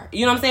too far.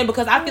 You know what I'm saying?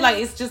 Because I feel like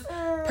it's just,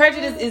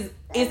 prejudice is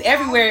it's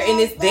everywhere and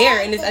it's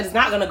there and it's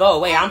not gonna go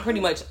away. I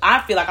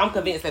feel like I'm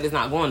convinced that it's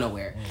not going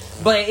nowhere.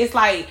 But it's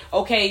like,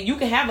 okay, you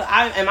can have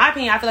in my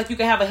opinion, I feel like you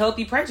can have a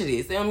healthy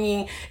prejudice. I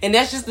mean, and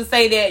that's just to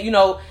say that, you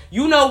know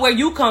where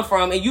you come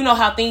from and you know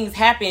how things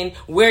happen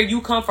where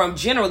you come from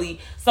generally.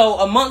 So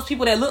amongst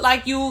people that look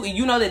like you,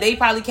 you know that they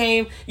probably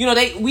came,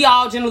 we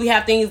all generally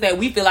have things that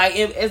we feel like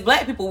as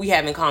black people we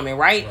have in common,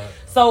 right?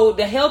 So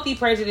the healthy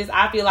prejudice,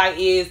 I feel like,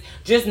 is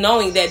just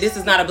knowing that this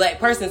is not a black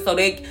person, so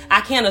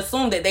I can't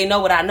assume that they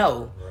know what I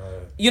know.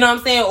 You know what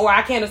I'm saying? Or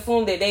I can't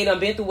assume that they done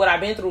been through what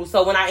I've been through.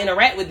 So when I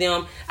interact with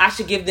them, I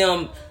should give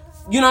them,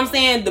 you know what I'm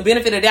saying, the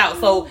benefit of the doubt.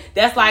 So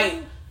that's like,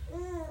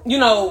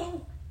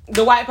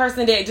 the white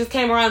person that just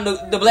came around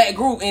the black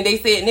group and they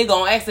said nigga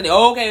on accident.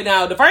 Oh, okay,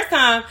 now the first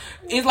time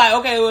it's like,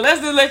 okay, well, let's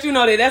just let you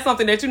know that that's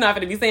something that you're not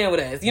going to be saying with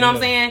us. You know what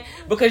I'm saying?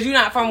 Because you're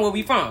not from where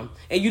we from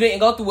and you didn't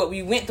go through what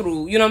we went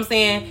through. You know what I'm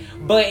saying?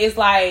 But it's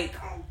like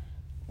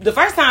the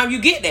first time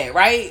you get that,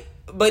 right?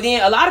 But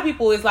then a lot of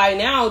people, it's like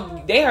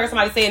now they heard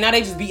somebody say it, now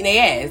they just beating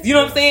their ass. You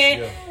know what I'm saying?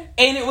 Yeah.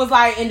 And it was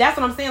like, and that's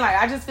what I'm saying. Like,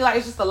 I just feel like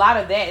it's just a lot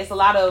of that.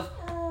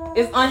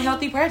 It's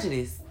unhealthy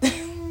prejudice.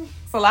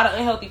 It's a lot of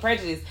unhealthy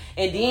prejudice.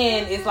 And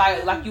then it's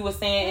like you were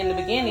saying in the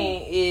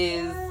beginning,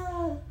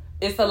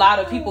 it's a lot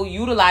of people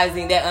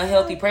utilizing that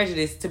unhealthy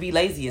prejudice to be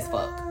lazy as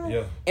fuck.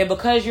 Yeah. And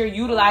because you're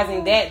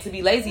utilizing that to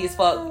be lazy as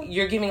fuck,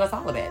 you're giving us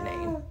all a bad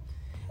name.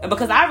 And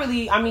because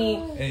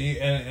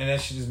and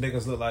that should just make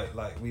us look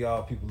like we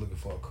all people looking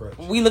for a crutch.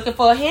 We looking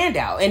for a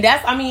handout. And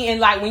that's, and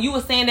like when you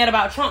were saying that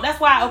about Trump, that's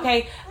why,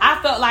 okay, I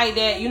felt like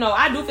that,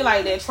 I do feel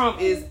like that Trump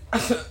is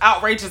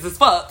outrageous as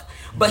fuck,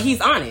 but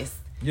he's honest.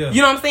 Yeah.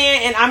 You know what I'm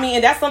saying? And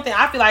and that's something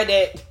I feel like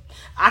that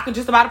I could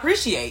just about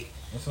appreciate.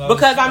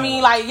 Because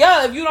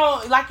if you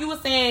don't, like you were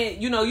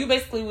saying, you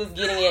basically was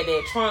getting at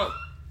that Trump.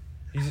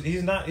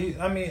 He's not,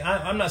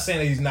 I'm not saying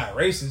that he's not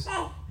racist,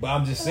 but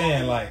I'm just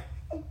saying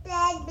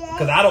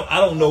because I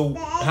don't know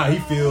how he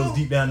feels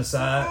deep down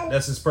inside.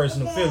 That's his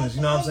personal feelings.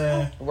 You know what I'm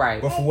saying?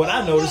 Right. But from what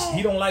I noticed,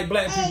 he don't like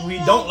black people. He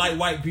don't like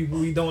white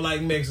people. He don't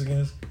like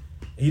Mexicans.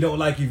 He don't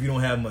like you if you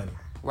don't have money.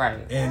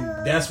 Right.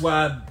 And that's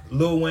why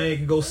Lil Wayne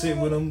can go sit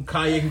with him.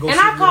 Kanye can go sit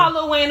with him. And I call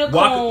Lil Wayne a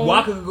coon.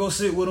 Waka can go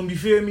sit with him. You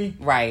feel me?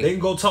 Right. They can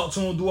go talk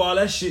to him, do all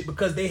that shit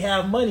because they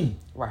have money.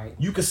 Right.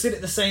 You can sit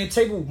at the same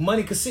table.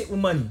 Money can sit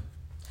with money.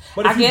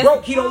 But if you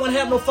broke, he don't want to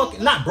have no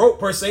fucking... Not broke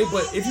per se,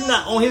 but if you're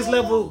not on his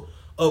level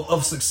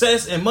of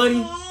success and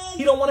money,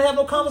 he don't want to have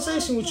no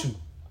conversation with you.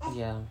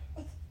 Yeah.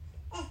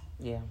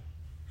 Yeah.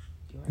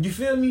 You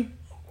feel me?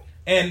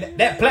 And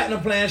that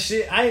platinum plan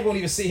shit, I ain't gonna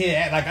even sit here and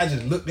act like I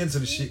just looked into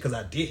the shit because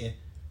I didn't.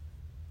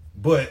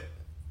 But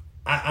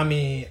I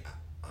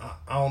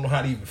don't know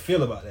how to even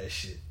feel about that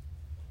shit.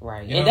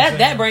 Right. You know, and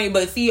that brings,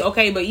 but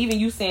even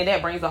you saying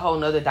that brings a whole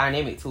nother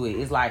dynamic to it.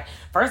 It's like,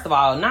 first of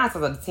all, 9 times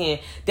out of 10,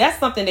 that's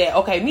something that,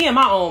 okay, me and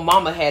my own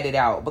mama had it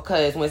out,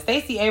 because when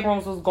Stacey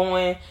Abrams was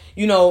going,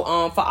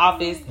 for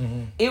office,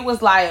 it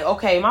was like,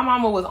 okay, my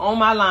mama was on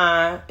my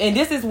line, and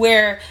this is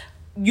where,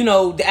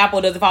 the apple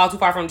doesn't fall too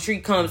far from the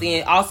tree comes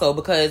in also,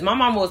 because my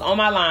mama was on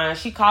my line,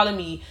 she calling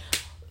me,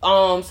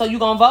 so you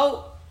gonna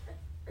vote?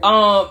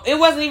 It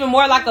wasn't even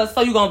more like a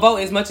so you gonna vote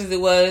as much as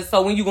it was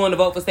so when you going to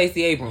vote for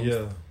Stacey Abrams.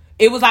 Yeah.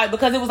 It was like,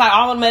 because it was like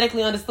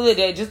automatically understood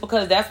that just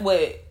because that's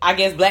what I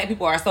guess black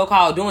people are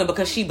so-called doing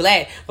because she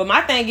black. But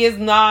my thing is,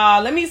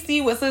 let me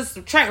see what his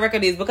track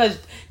record is, because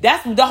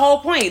that's the whole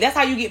point. That's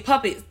how you get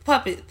the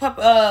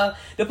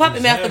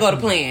puppet master go to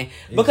playing.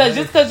 Because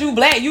just because you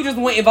black, you just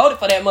went and voted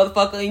for that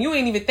motherfucker and you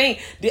ain't even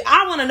think.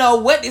 I want to know,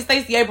 what did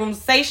Stacey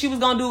Abrams say she was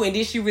going to do, and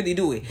did she really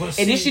do it? And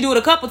did she do it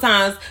a couple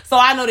times so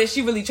I know that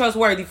she really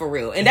trustworthy for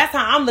real? And that's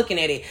how I'm looking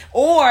at it.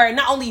 Or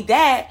not only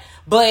that,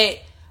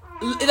 but...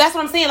 That's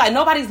what I'm saying. Like,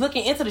 nobody's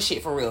looking into the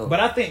shit for real. But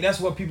I think that's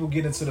what people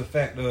get into the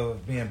fact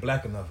of being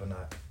black enough or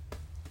not.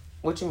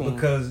 What you mean?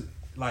 Because,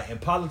 like, in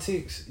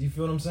politics, you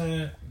feel what I'm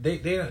saying?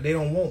 They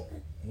don't want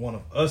one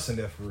of us in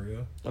there for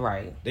real.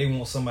 Right. They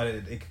want somebody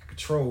that they can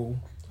control.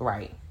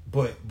 Right.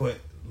 But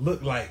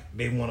look like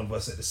they one of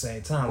us at the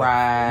same time.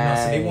 Right. Like,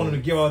 so they wanted to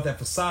give off that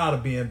facade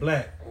of being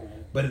black.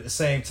 But at the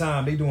same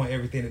time, they doing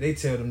everything that they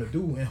tell them to do.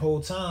 And the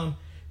whole time,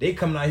 they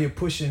coming out here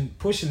pushing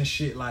the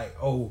shit like,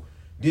 oh,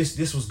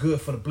 This was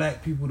good for the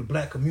black people, the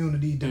black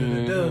community,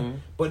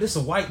 But this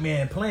a white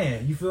man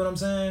plan. You feel what I'm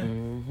saying?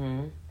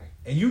 Mm-hmm.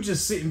 And you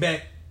just sitting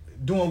back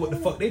doing what the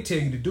fuck they tell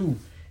you to do.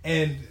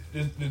 And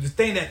the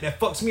thing that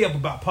fucks me up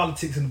about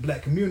politics in the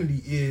black community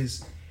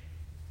is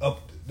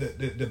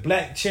the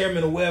black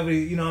chairman or whatever,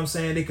 you know what I'm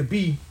saying, they could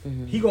be,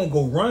 he gonna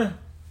go run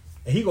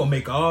and he gonna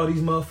make all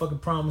these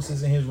motherfucking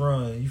promises in his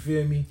run. You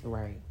feel me?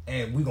 Right.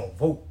 And we gonna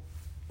vote.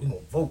 We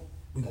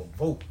gonna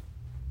vote.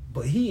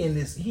 But he in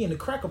the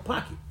cracker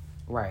pocket.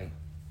 Right.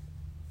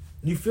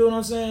 You feel what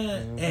I'm saying?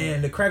 Mm-hmm.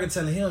 And the cracker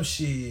telling him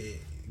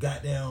shit,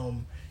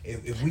 goddamn.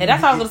 If we and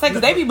that's what I was gonna say,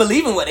 because they be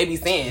believing what they be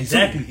saying.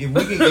 Exactly.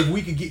 If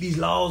we can get these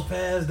laws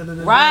passed,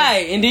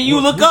 right? And then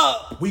you look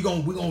up. We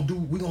gonna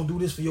do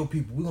this for your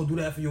people. We gonna do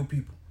that for your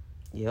people.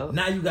 Yep.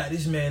 Now you got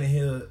this man in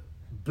here,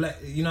 black.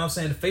 You know what I'm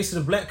saying? The face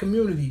of the black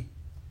community,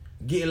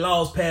 getting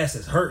laws passed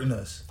that's hurting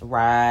us.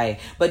 Right.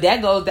 But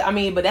that's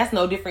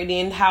no different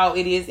than how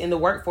it is in the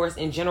workforce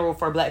in general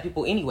for black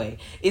people anyway.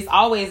 It's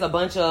always a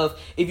bunch of,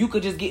 if you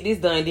could just get this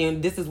done,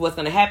 then this is what's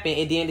going to happen.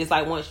 And then it's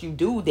like, once you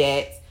do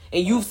that,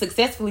 and you've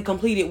successfully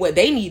completed what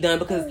they need done,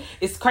 because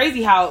it's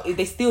crazy how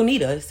they still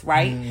need us,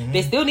 right? Mm-hmm.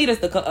 They still need us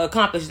to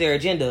accomplish their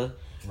agenda.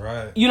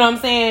 Right. You know what I'm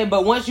saying?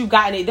 But once you've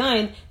gotten it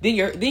done, then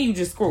you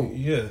just screwed.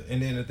 Yeah.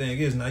 And then the thing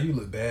is, now you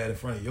look bad in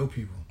front of your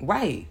people.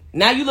 Right.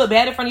 Now you look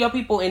bad in front of your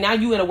people, and now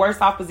you in a worse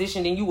off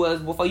position than you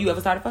was before you ever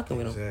started fucking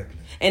with them.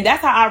 Exactly. And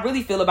that's how I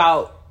really feel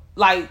about,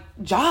 like,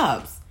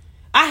 jobs.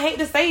 I hate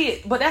to say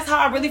it, but that's how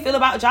I really feel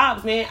about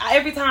jobs, man.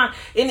 Every time,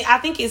 and I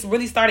think it's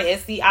really started at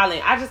Sea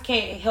Island. I just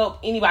can't help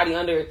anybody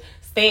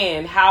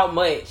understand how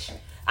much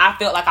I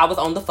felt like I was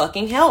on the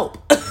fucking help.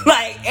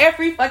 Like,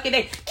 every fucking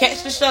day.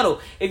 Catch the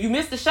shuttle. If you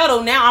miss the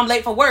shuttle, now I'm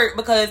late for work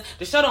because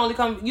the shuttle only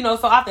comes,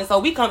 so often. So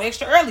we come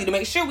extra early to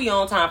make sure we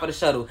on time for the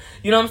shuttle.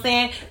 You know what I'm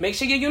saying? Make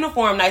sure your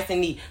uniform nice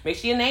and neat. Make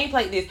sure your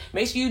nameplate this.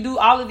 Make sure you do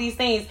all of these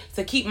things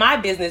to keep my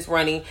business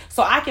running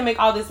so I can make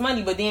all this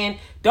money. But then,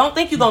 don't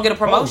think you're going to get a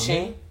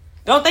promotion.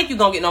 Don't think you're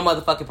going to get no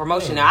motherfucking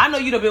promotion. Now, I know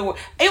you'd have been...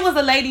 It was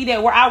a lady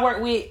where I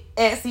worked with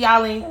at Sea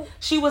Island.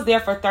 She was there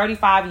for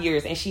 35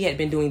 years, and she had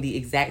been doing the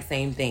exact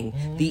same thing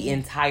the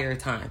entire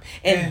time.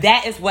 And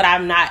that is what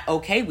I'm not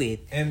okay with.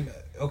 And,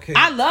 okay.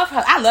 I love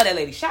her. I love that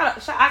lady.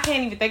 Shout out. I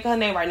can't even think of her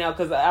name right now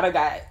because I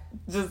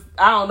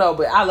don't know,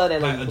 but I love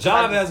that lady. Like, a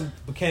job has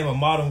became a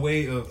modern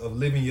way of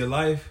living your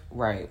life.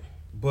 Right.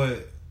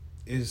 But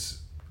it's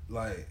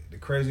like, the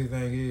crazy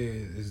thing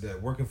is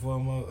that working for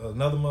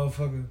another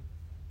motherfucker,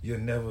 you'll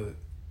never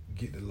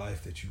get the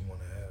life that you want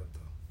to have,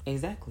 though.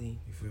 Exactly.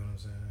 You feel what I'm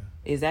saying?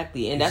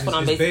 Exactly. And that's what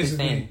I'm basically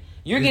saying.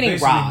 You're getting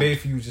robbed. It's made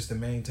for you just to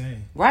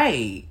maintain.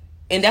 Right.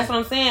 And that's what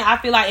I'm saying. I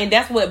feel like, and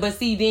that's what, but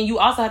see, then you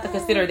also have to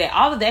consider that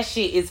all of that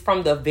shit is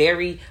from the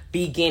very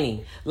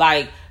beginning.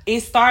 Like,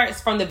 it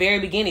starts from the very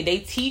beginning. They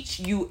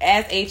teach you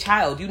as a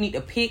child, you need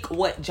to pick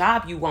what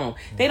job you want.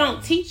 They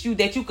don't teach you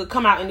that you could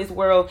come out in this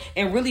world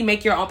and really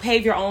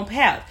pave your own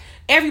path.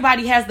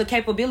 Everybody has the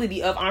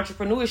capability of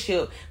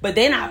entrepreneurship, but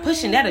they're not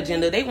pushing that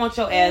agenda. They want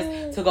your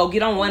ass to go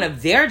get on one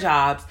of their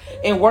jobs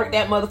and work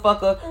that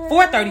motherfucker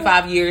for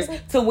 35 years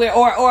to where,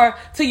 or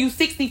till you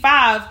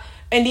 65,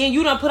 and then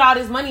you done put all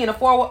this money in a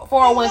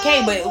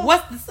 401k. But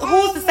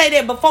who's to say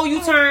that before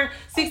you turn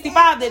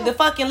 65 that the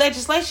fucking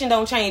legislation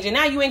don't change and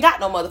now you ain't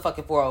got no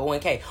motherfucking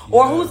 401k? Yeah.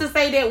 Or who's to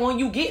say that when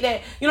you get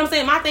that, you know what I'm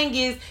saying? My thing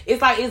is,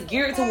 it's like it's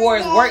geared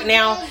towards work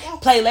now,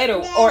 play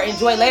later, or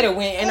enjoy later,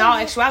 when in all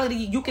actuality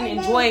you can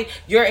enjoy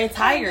your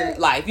entire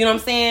life, you know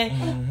what I'm saying?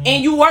 Mm-hmm.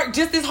 And you work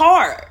just as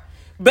hard.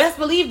 Best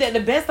believe that the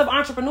best of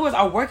entrepreneurs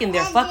are working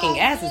their fucking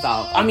asses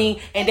off. I mean,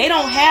 and they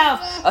don't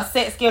have a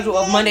set schedule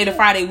of Monday to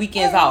Friday,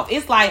 weekends off.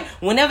 It's like,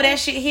 whenever that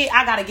shit hit,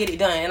 I gotta get it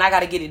done, and I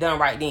gotta get it done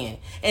right then.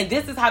 And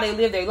this is how they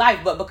live their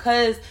life. But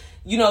because,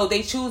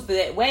 they choose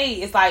that way,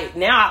 it's like,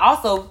 now I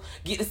also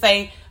get to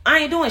say, I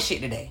ain't doing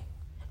shit today.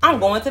 I'm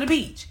going to the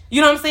beach.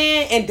 You know what I'm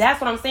saying? And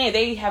that's what I'm saying.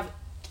 They have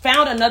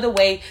found another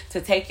way to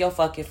take your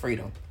fucking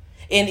freedom.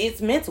 And it's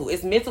mental.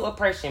 It's mental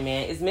oppression,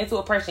 man. It's mental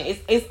oppression.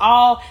 It's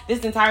all, this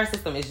entire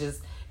system is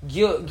just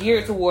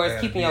geared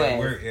towards keeping your ass.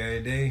 Work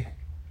every day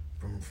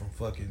from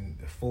fucking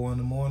 4 in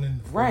the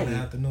morning, 4 in the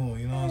afternoon.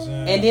 You know what I'm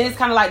saying? And then it's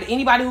kind of like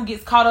anybody else who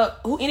get caught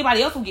up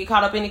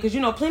in it,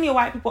 because plenty of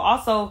white people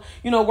also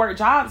work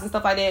jobs and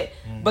stuff like that,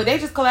 but they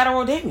just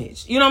collateral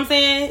damage. You know what I'm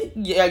saying?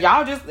 Yeah,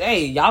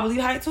 y'all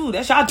believe hype too.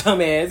 That's y'all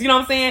dumb ass. You know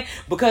what I'm saying?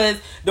 Because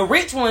the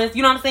rich ones,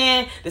 you know what I'm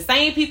saying, the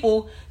same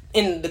people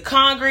in the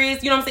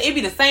Congress, you know what I'm saying, it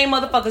be the same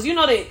motherfuckers. You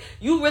know that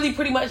you really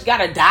pretty much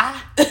gotta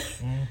die.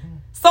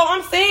 So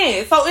I'm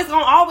saying, so it's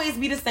gonna always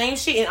be the same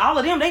shit, and all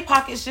of them, they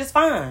pockets just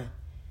fine.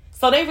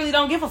 So they really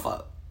don't give a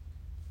fuck.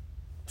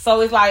 So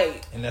it's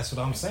like, and that's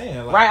what I'm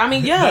saying, like, right? I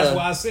mean, yeah. That's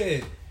why I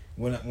said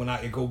when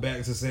I go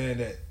back to saying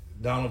that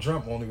Donald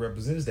Trump only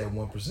represents that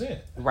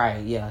 1%.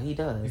 Right? Yeah, he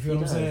does. You feel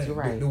what I'm saying? You're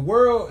right. The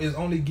world is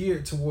only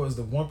geared towards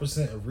the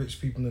 1% of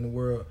rich people in the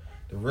world.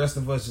 The rest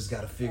of us just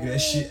gotta figure that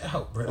shit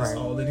out, bro. That's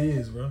all it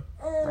is, bro.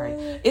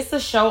 Right. It's a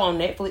show on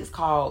Netflix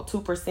called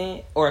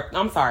 2%, or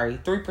I'm sorry,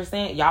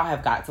 3%. Y'all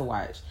have got to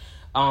watch.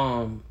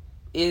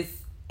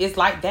 It's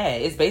like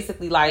that. It's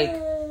basically like,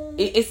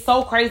 it's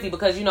so crazy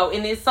because,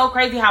 and it's so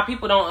crazy how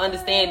people don't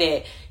understand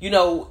that,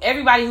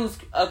 everybody who's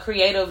a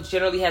creative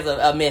generally has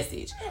a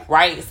message,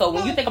 right? So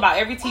when you think about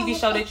every TV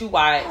show that you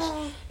watch,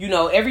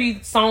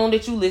 every song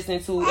that you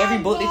listen to, every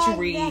book that you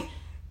read,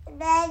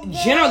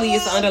 generally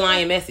it's an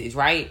underlying message,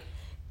 right?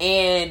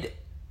 And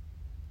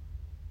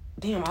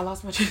damn, I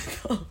lost my train of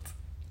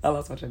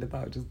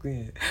thought just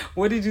then.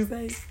 What did you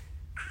say?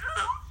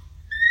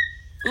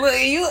 Look,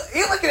 you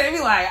looking at me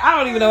like I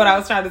don't even know what I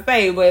was trying to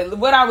say, but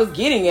what I was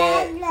getting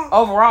at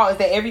overall is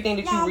that everything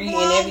that you read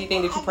and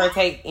everything that you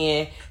partake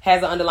in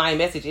has an underlying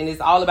message, and it's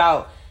all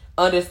about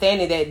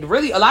understanding that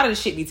really a lot of the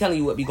shit be telling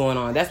you what be going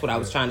on. That's what I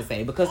was trying to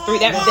say. Because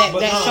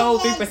that show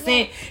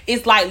 3%,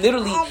 it's like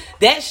literally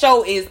that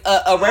show is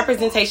a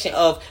representation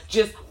of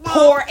just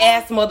poor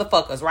ass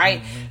motherfuckers,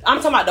 right? Mm-hmm. I'm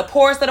talking about the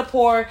poorest of the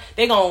poor.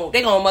 They gon'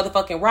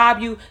 motherfucking rob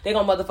you. They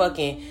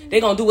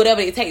gon' do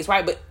whatever it takes,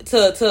 right? But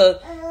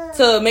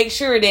to make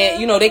sure that,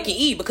 you know, they can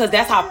eat, because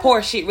that's how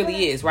poor shit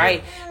really is,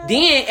 right?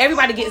 Then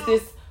everybody gets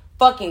this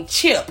fucking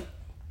chip.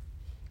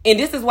 And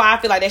this is why I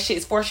feel like that shit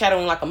is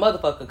foreshadowing like a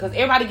motherfucker. Because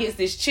everybody gets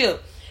this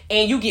chip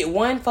and you get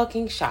one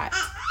fucking shot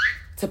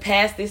to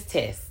pass this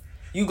test.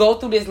 You go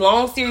through this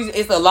long series.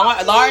 It's a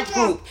large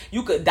group.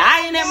 You could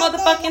die in that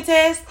motherfucking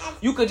test.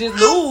 You could just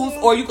lose,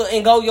 or you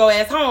could go your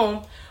ass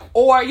home.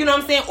 Or, you know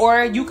what I'm saying?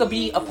 Or you could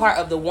be a part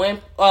of the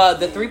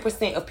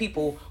 3% of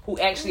people who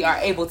actually are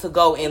able to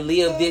go and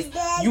live this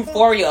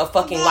euphoria of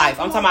fucking life.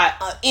 I'm talking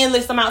about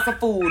endless amounts of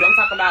food. I'm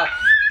talking about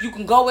you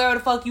can go wherever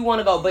the fuck you want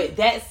to go. But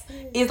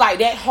it's like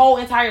that whole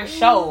entire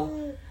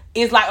show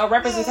is like a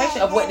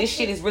representation of what this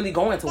shit is really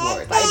going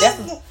towards. Like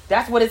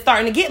that's what it's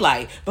starting to get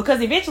like.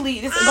 Because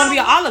eventually this is going to be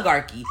an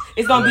oligarchy.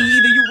 It's going to be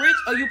either you rich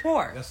or you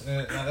poor. That's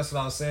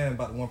what I was saying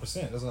about the 1%.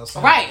 That's what I was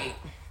saying. Right.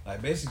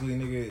 Like, basically,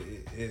 nigga,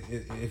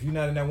 if you're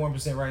not in that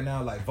 1% right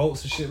now, like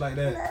votes and shit like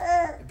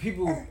that,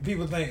 people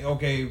think,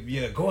 okay,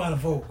 yeah, go out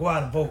and vote.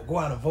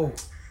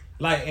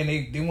 Like, and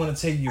they want to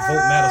tell you your vote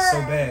matters so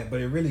bad, but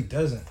it really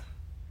doesn't.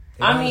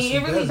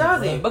 It really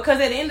doesn't.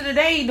 Because at the end of the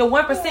day, the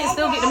 1%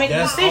 still get to make the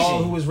decision. That's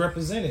all who is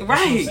represented. Right.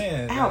 That's what I'm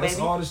saying. That's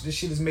all this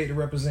shit is made to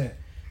represent.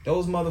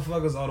 Those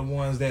motherfuckers are the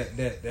ones that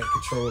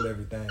control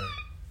everything.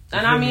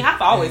 And I mean,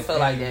 I've always felt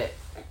like that.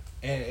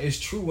 And it's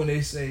true when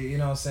they say, you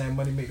know what I'm saying,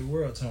 money make the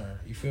world turn.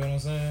 You feel what I'm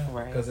saying?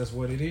 Right. Because that's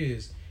what it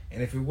is.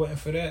 And if it wasn't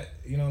for that,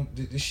 you know,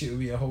 this shit would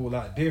be a whole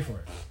lot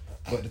different.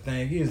 But the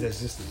thing is,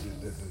 that's just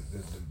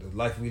the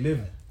life we live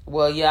in.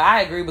 Well, yeah,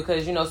 I agree,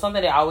 because, you know,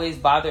 something that always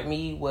bothered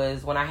me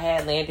was when I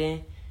had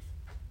Landon,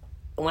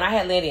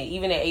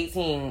 even at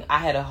 18, I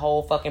had a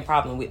whole fucking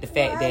problem with the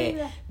fact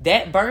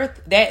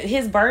that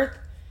his birth,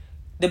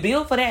 the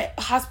bill for that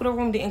hospital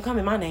room didn't come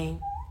in my name.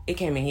 It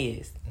came in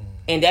his.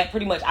 And that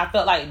pretty much, I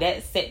felt like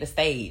that set the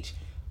stage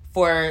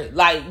for,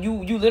 like,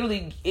 you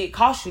literally, it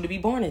cost you to be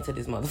born into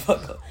this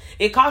motherfucker.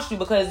 It cost you,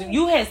 because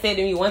you had said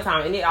to me one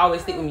time, and it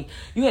always stick with me,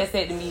 you had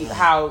said to me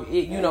how,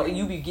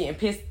 you be getting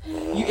pissed.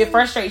 It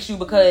frustrates you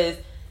because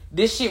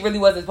this shit really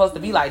wasn't supposed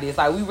to be like this.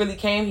 Like, we really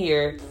came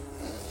here,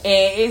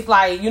 and it's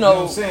like, You know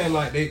what I'm saying?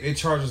 Like, they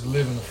charge us to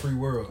live in a free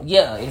world.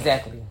 Yeah,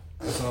 exactly.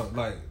 That's all,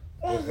 like,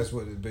 that's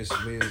what it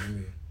basically is to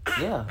me.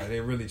 Yeah. Like, they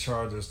really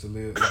charge us to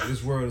live. Like,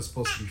 this world is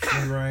supposed to be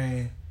free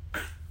reign.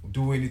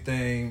 Do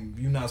anything.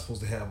 You're not supposed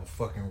to have a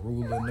fucking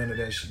ruler, none of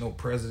that shit, no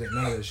president,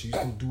 none of that shit.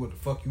 You're supposed to do what the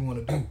fuck you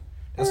want to do.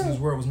 That's what this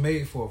world was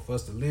made for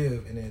us to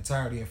live in the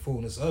entirety and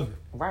fullness of it.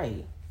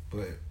 Right.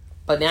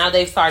 But now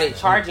they've started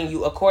charging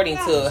you according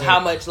to how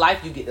much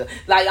life you get to,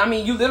 like, I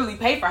mean, you literally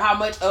pay for how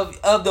much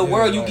of the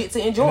world you get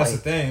to enjoy. That's the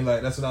thing,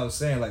 like, that's what I was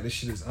saying, like, this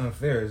shit is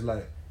unfair. It's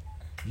like,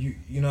 you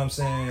know what I'm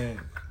saying,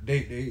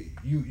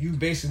 you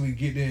basically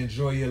get to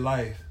enjoy your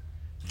life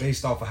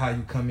based off of how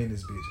you come in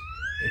this bitch.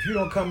 If you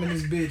don't come in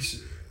this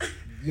bitch,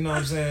 you know what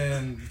I'm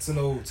saying,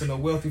 to no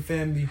wealthy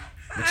family,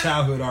 your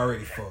childhood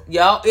already fucked.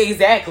 Yo,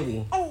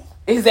 exactly.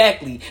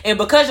 And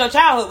because your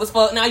childhood was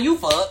fucked, now you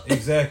fucked.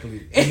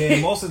 Exactly. And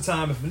then most of the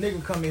time, if a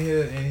nigga come in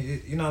here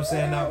and, you know what I'm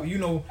saying, now, you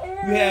know,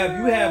 you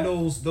have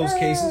those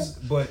cases,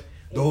 but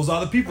those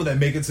are the people that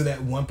make it to that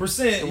 1%. You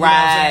know what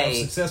I'm saying, of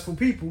successful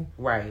people.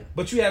 Right.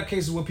 But you have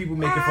cases where people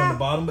make it from the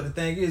bottom, but the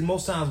thing is,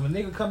 most times when a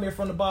nigga come in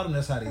from the bottom,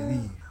 that's how they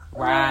leave.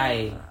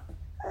 Right.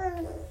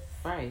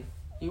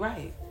 You're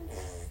right.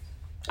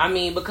 I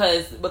mean,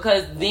 because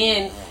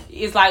then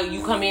it's like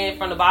you come in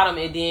from the bottom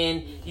and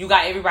then you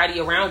got everybody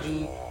around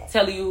you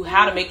telling you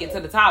how to make it to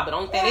the top. But the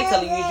only thing they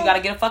telling you is you got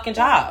to get a fucking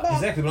job.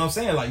 Exactly. But I'm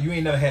saying, like, you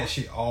ain't never had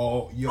shit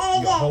all your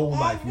whole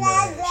life. You never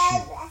had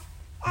shit.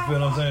 You feel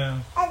what I'm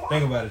saying?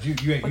 Think about it.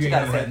 You ain't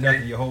never had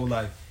nothing your whole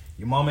life.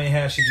 Your mama ain't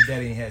have shit, your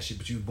daddy ain't have shit,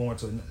 but you was born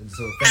to a family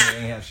that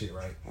ain't have shit,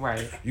 right?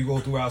 Right. You go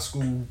throughout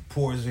school,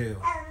 poor as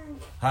hell.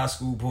 High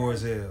school, poor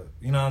as hell.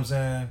 You know what I'm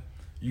saying?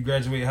 You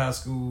graduate high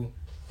school,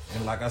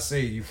 and like I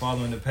say, you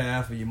following the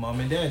path of your mom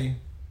and daddy.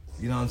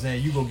 You know what I'm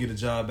saying? You go get a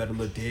job at a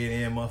little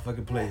dead-end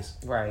motherfucking place.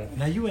 Right.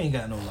 Now you ain't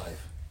got no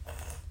life.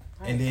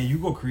 Right. And then you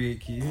go create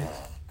kids.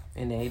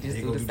 And they just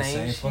do the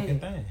same shit. Fucking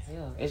thing.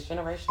 Yeah, it's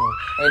generational.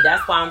 And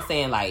that's why I'm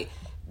saying, like,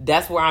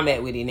 that's where I'm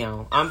at with it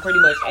now. I'm pretty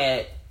much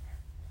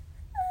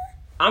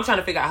I'm trying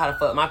to figure out how the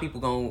fuck my people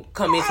gonna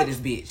come into this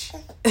bitch.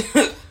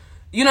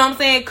 You know what I'm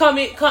saying?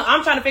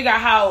 I'm trying to figure out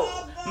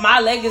how my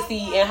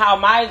legacy and how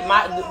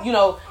my you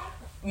know,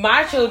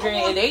 my children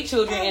and they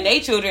children and they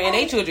children and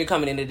they children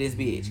coming into this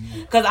bitch.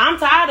 Cause I'm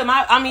tired of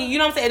you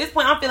know what I'm saying? At this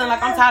point, I'm feeling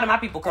like I'm tired of my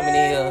people coming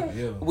in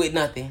here with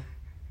nothing.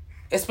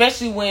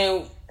 Especially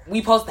when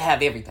we supposed to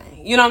have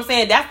everything. You know what I'm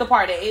saying? That's the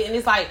part and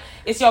it's like,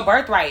 it's your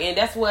birthright. And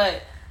that's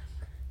what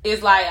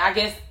it's like, I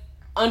guess,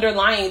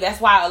 underlying, that's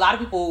why a lot of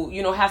people,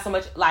 you know, have so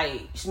much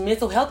like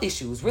mental health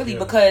issues, really,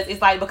 because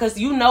it's like, because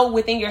you know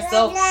within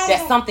yourself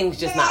that something's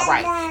just not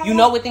right. You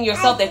know within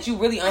yourself that you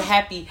really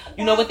unhappy.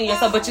 You know within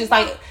yourself, but it's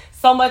like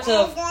so much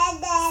of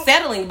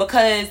settling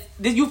because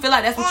you feel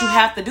like that's what you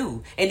have to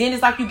do. And then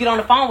it's like you get on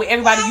the phone with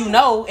everybody you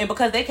know, and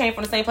because they came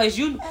from the same place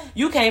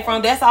you came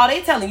from, that's all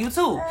they telling you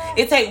too.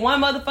 It take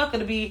one motherfucker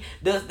to be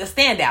the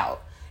standout.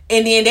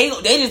 And then they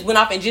just went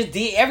off and just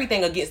did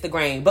everything against the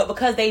grain. But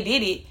because they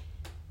did it,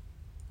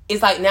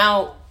 it's like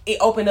now it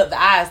opened up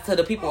the eyes to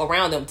the people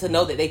around them to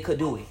know that they could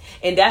do it.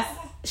 And that's,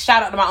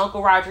 shout out to my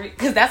Uncle Roderick,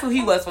 because that's who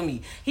he was for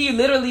me. He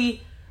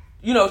literally,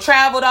 you know,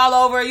 traveled all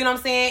over, you know what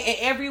I'm saying? And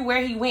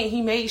everywhere he went,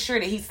 he made sure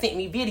that he sent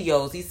me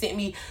videos. He sent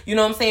me, you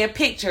know what I'm saying,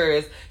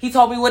 pictures. He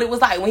told me what it was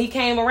like. When he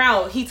came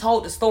around, he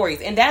told the stories.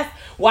 And that's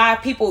why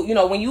people, you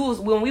know,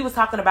 when we was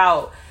talking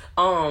about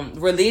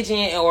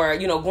religion or,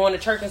 you know, going to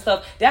church and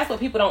stuff, that's what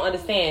people don't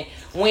understand.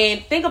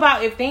 Think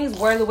about if things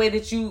were the way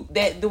that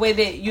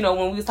you know,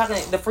 when we was talking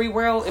the free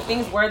world, if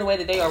things were the way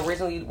that they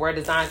originally were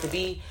designed to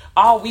be,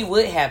 all we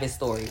would have is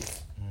stories.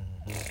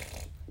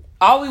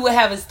 All we would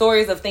have is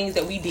stories of things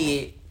that we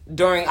did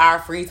during our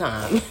free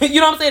time. You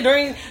know what I'm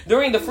saying?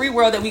 During the free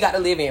world that we got to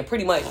live in,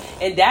 pretty much.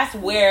 And that's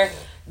where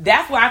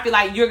I feel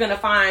like you're gonna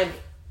find,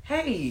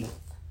 hey,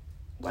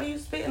 why are you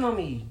spitting on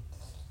me?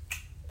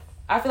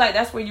 I feel like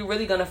that's where you're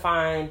really gonna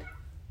find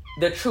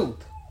the truth.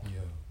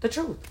 Yeah. The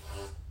truth.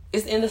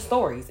 It's in the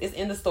stories. It's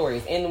in the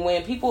stories. And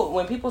when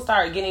people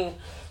start getting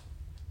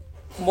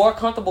more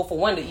comfortable, for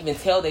one, to even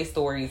tell their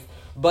stories,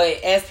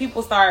 but as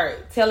people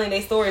start telling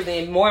their stories,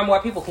 then more and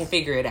more people can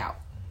figure it out.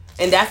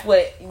 And that's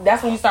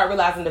when you start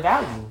realizing the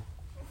value.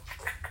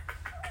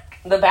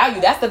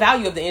 That's the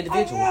value of the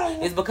individual.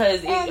 Is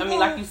because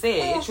like you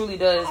said, it truly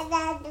does.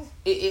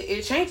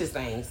 It changes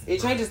things. It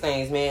changes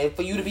things, man.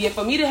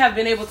 For me to have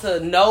been able to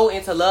know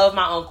and to love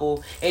my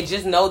uncle and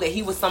just know that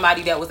he was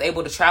somebody that was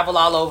able to travel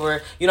all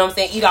over, you know what I'm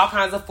saying, eat all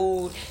kinds of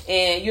food,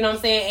 and you know what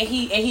I'm saying,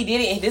 and he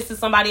did it, and this is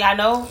somebody I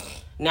know.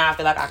 Now I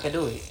feel like I can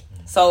do it.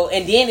 So,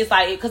 and then it's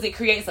like, because it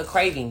creates a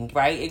craving,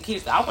 right?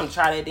 I want to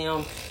try that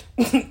damn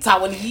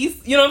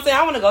Taiwanese, you know what I'm saying?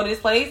 I want to go to this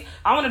place.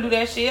 I want to do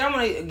that shit. I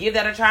want to give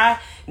that a try.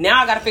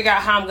 Now I got to figure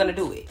out how I'm going to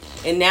do it.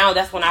 And now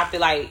that's when I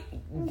feel like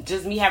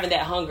just me having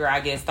that hunger,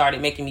 I guess,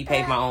 started making me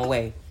pave my own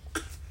way.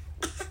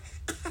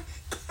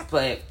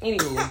 But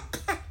anywho,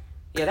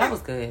 yeah, that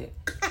was good.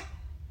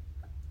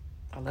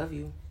 I love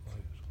you.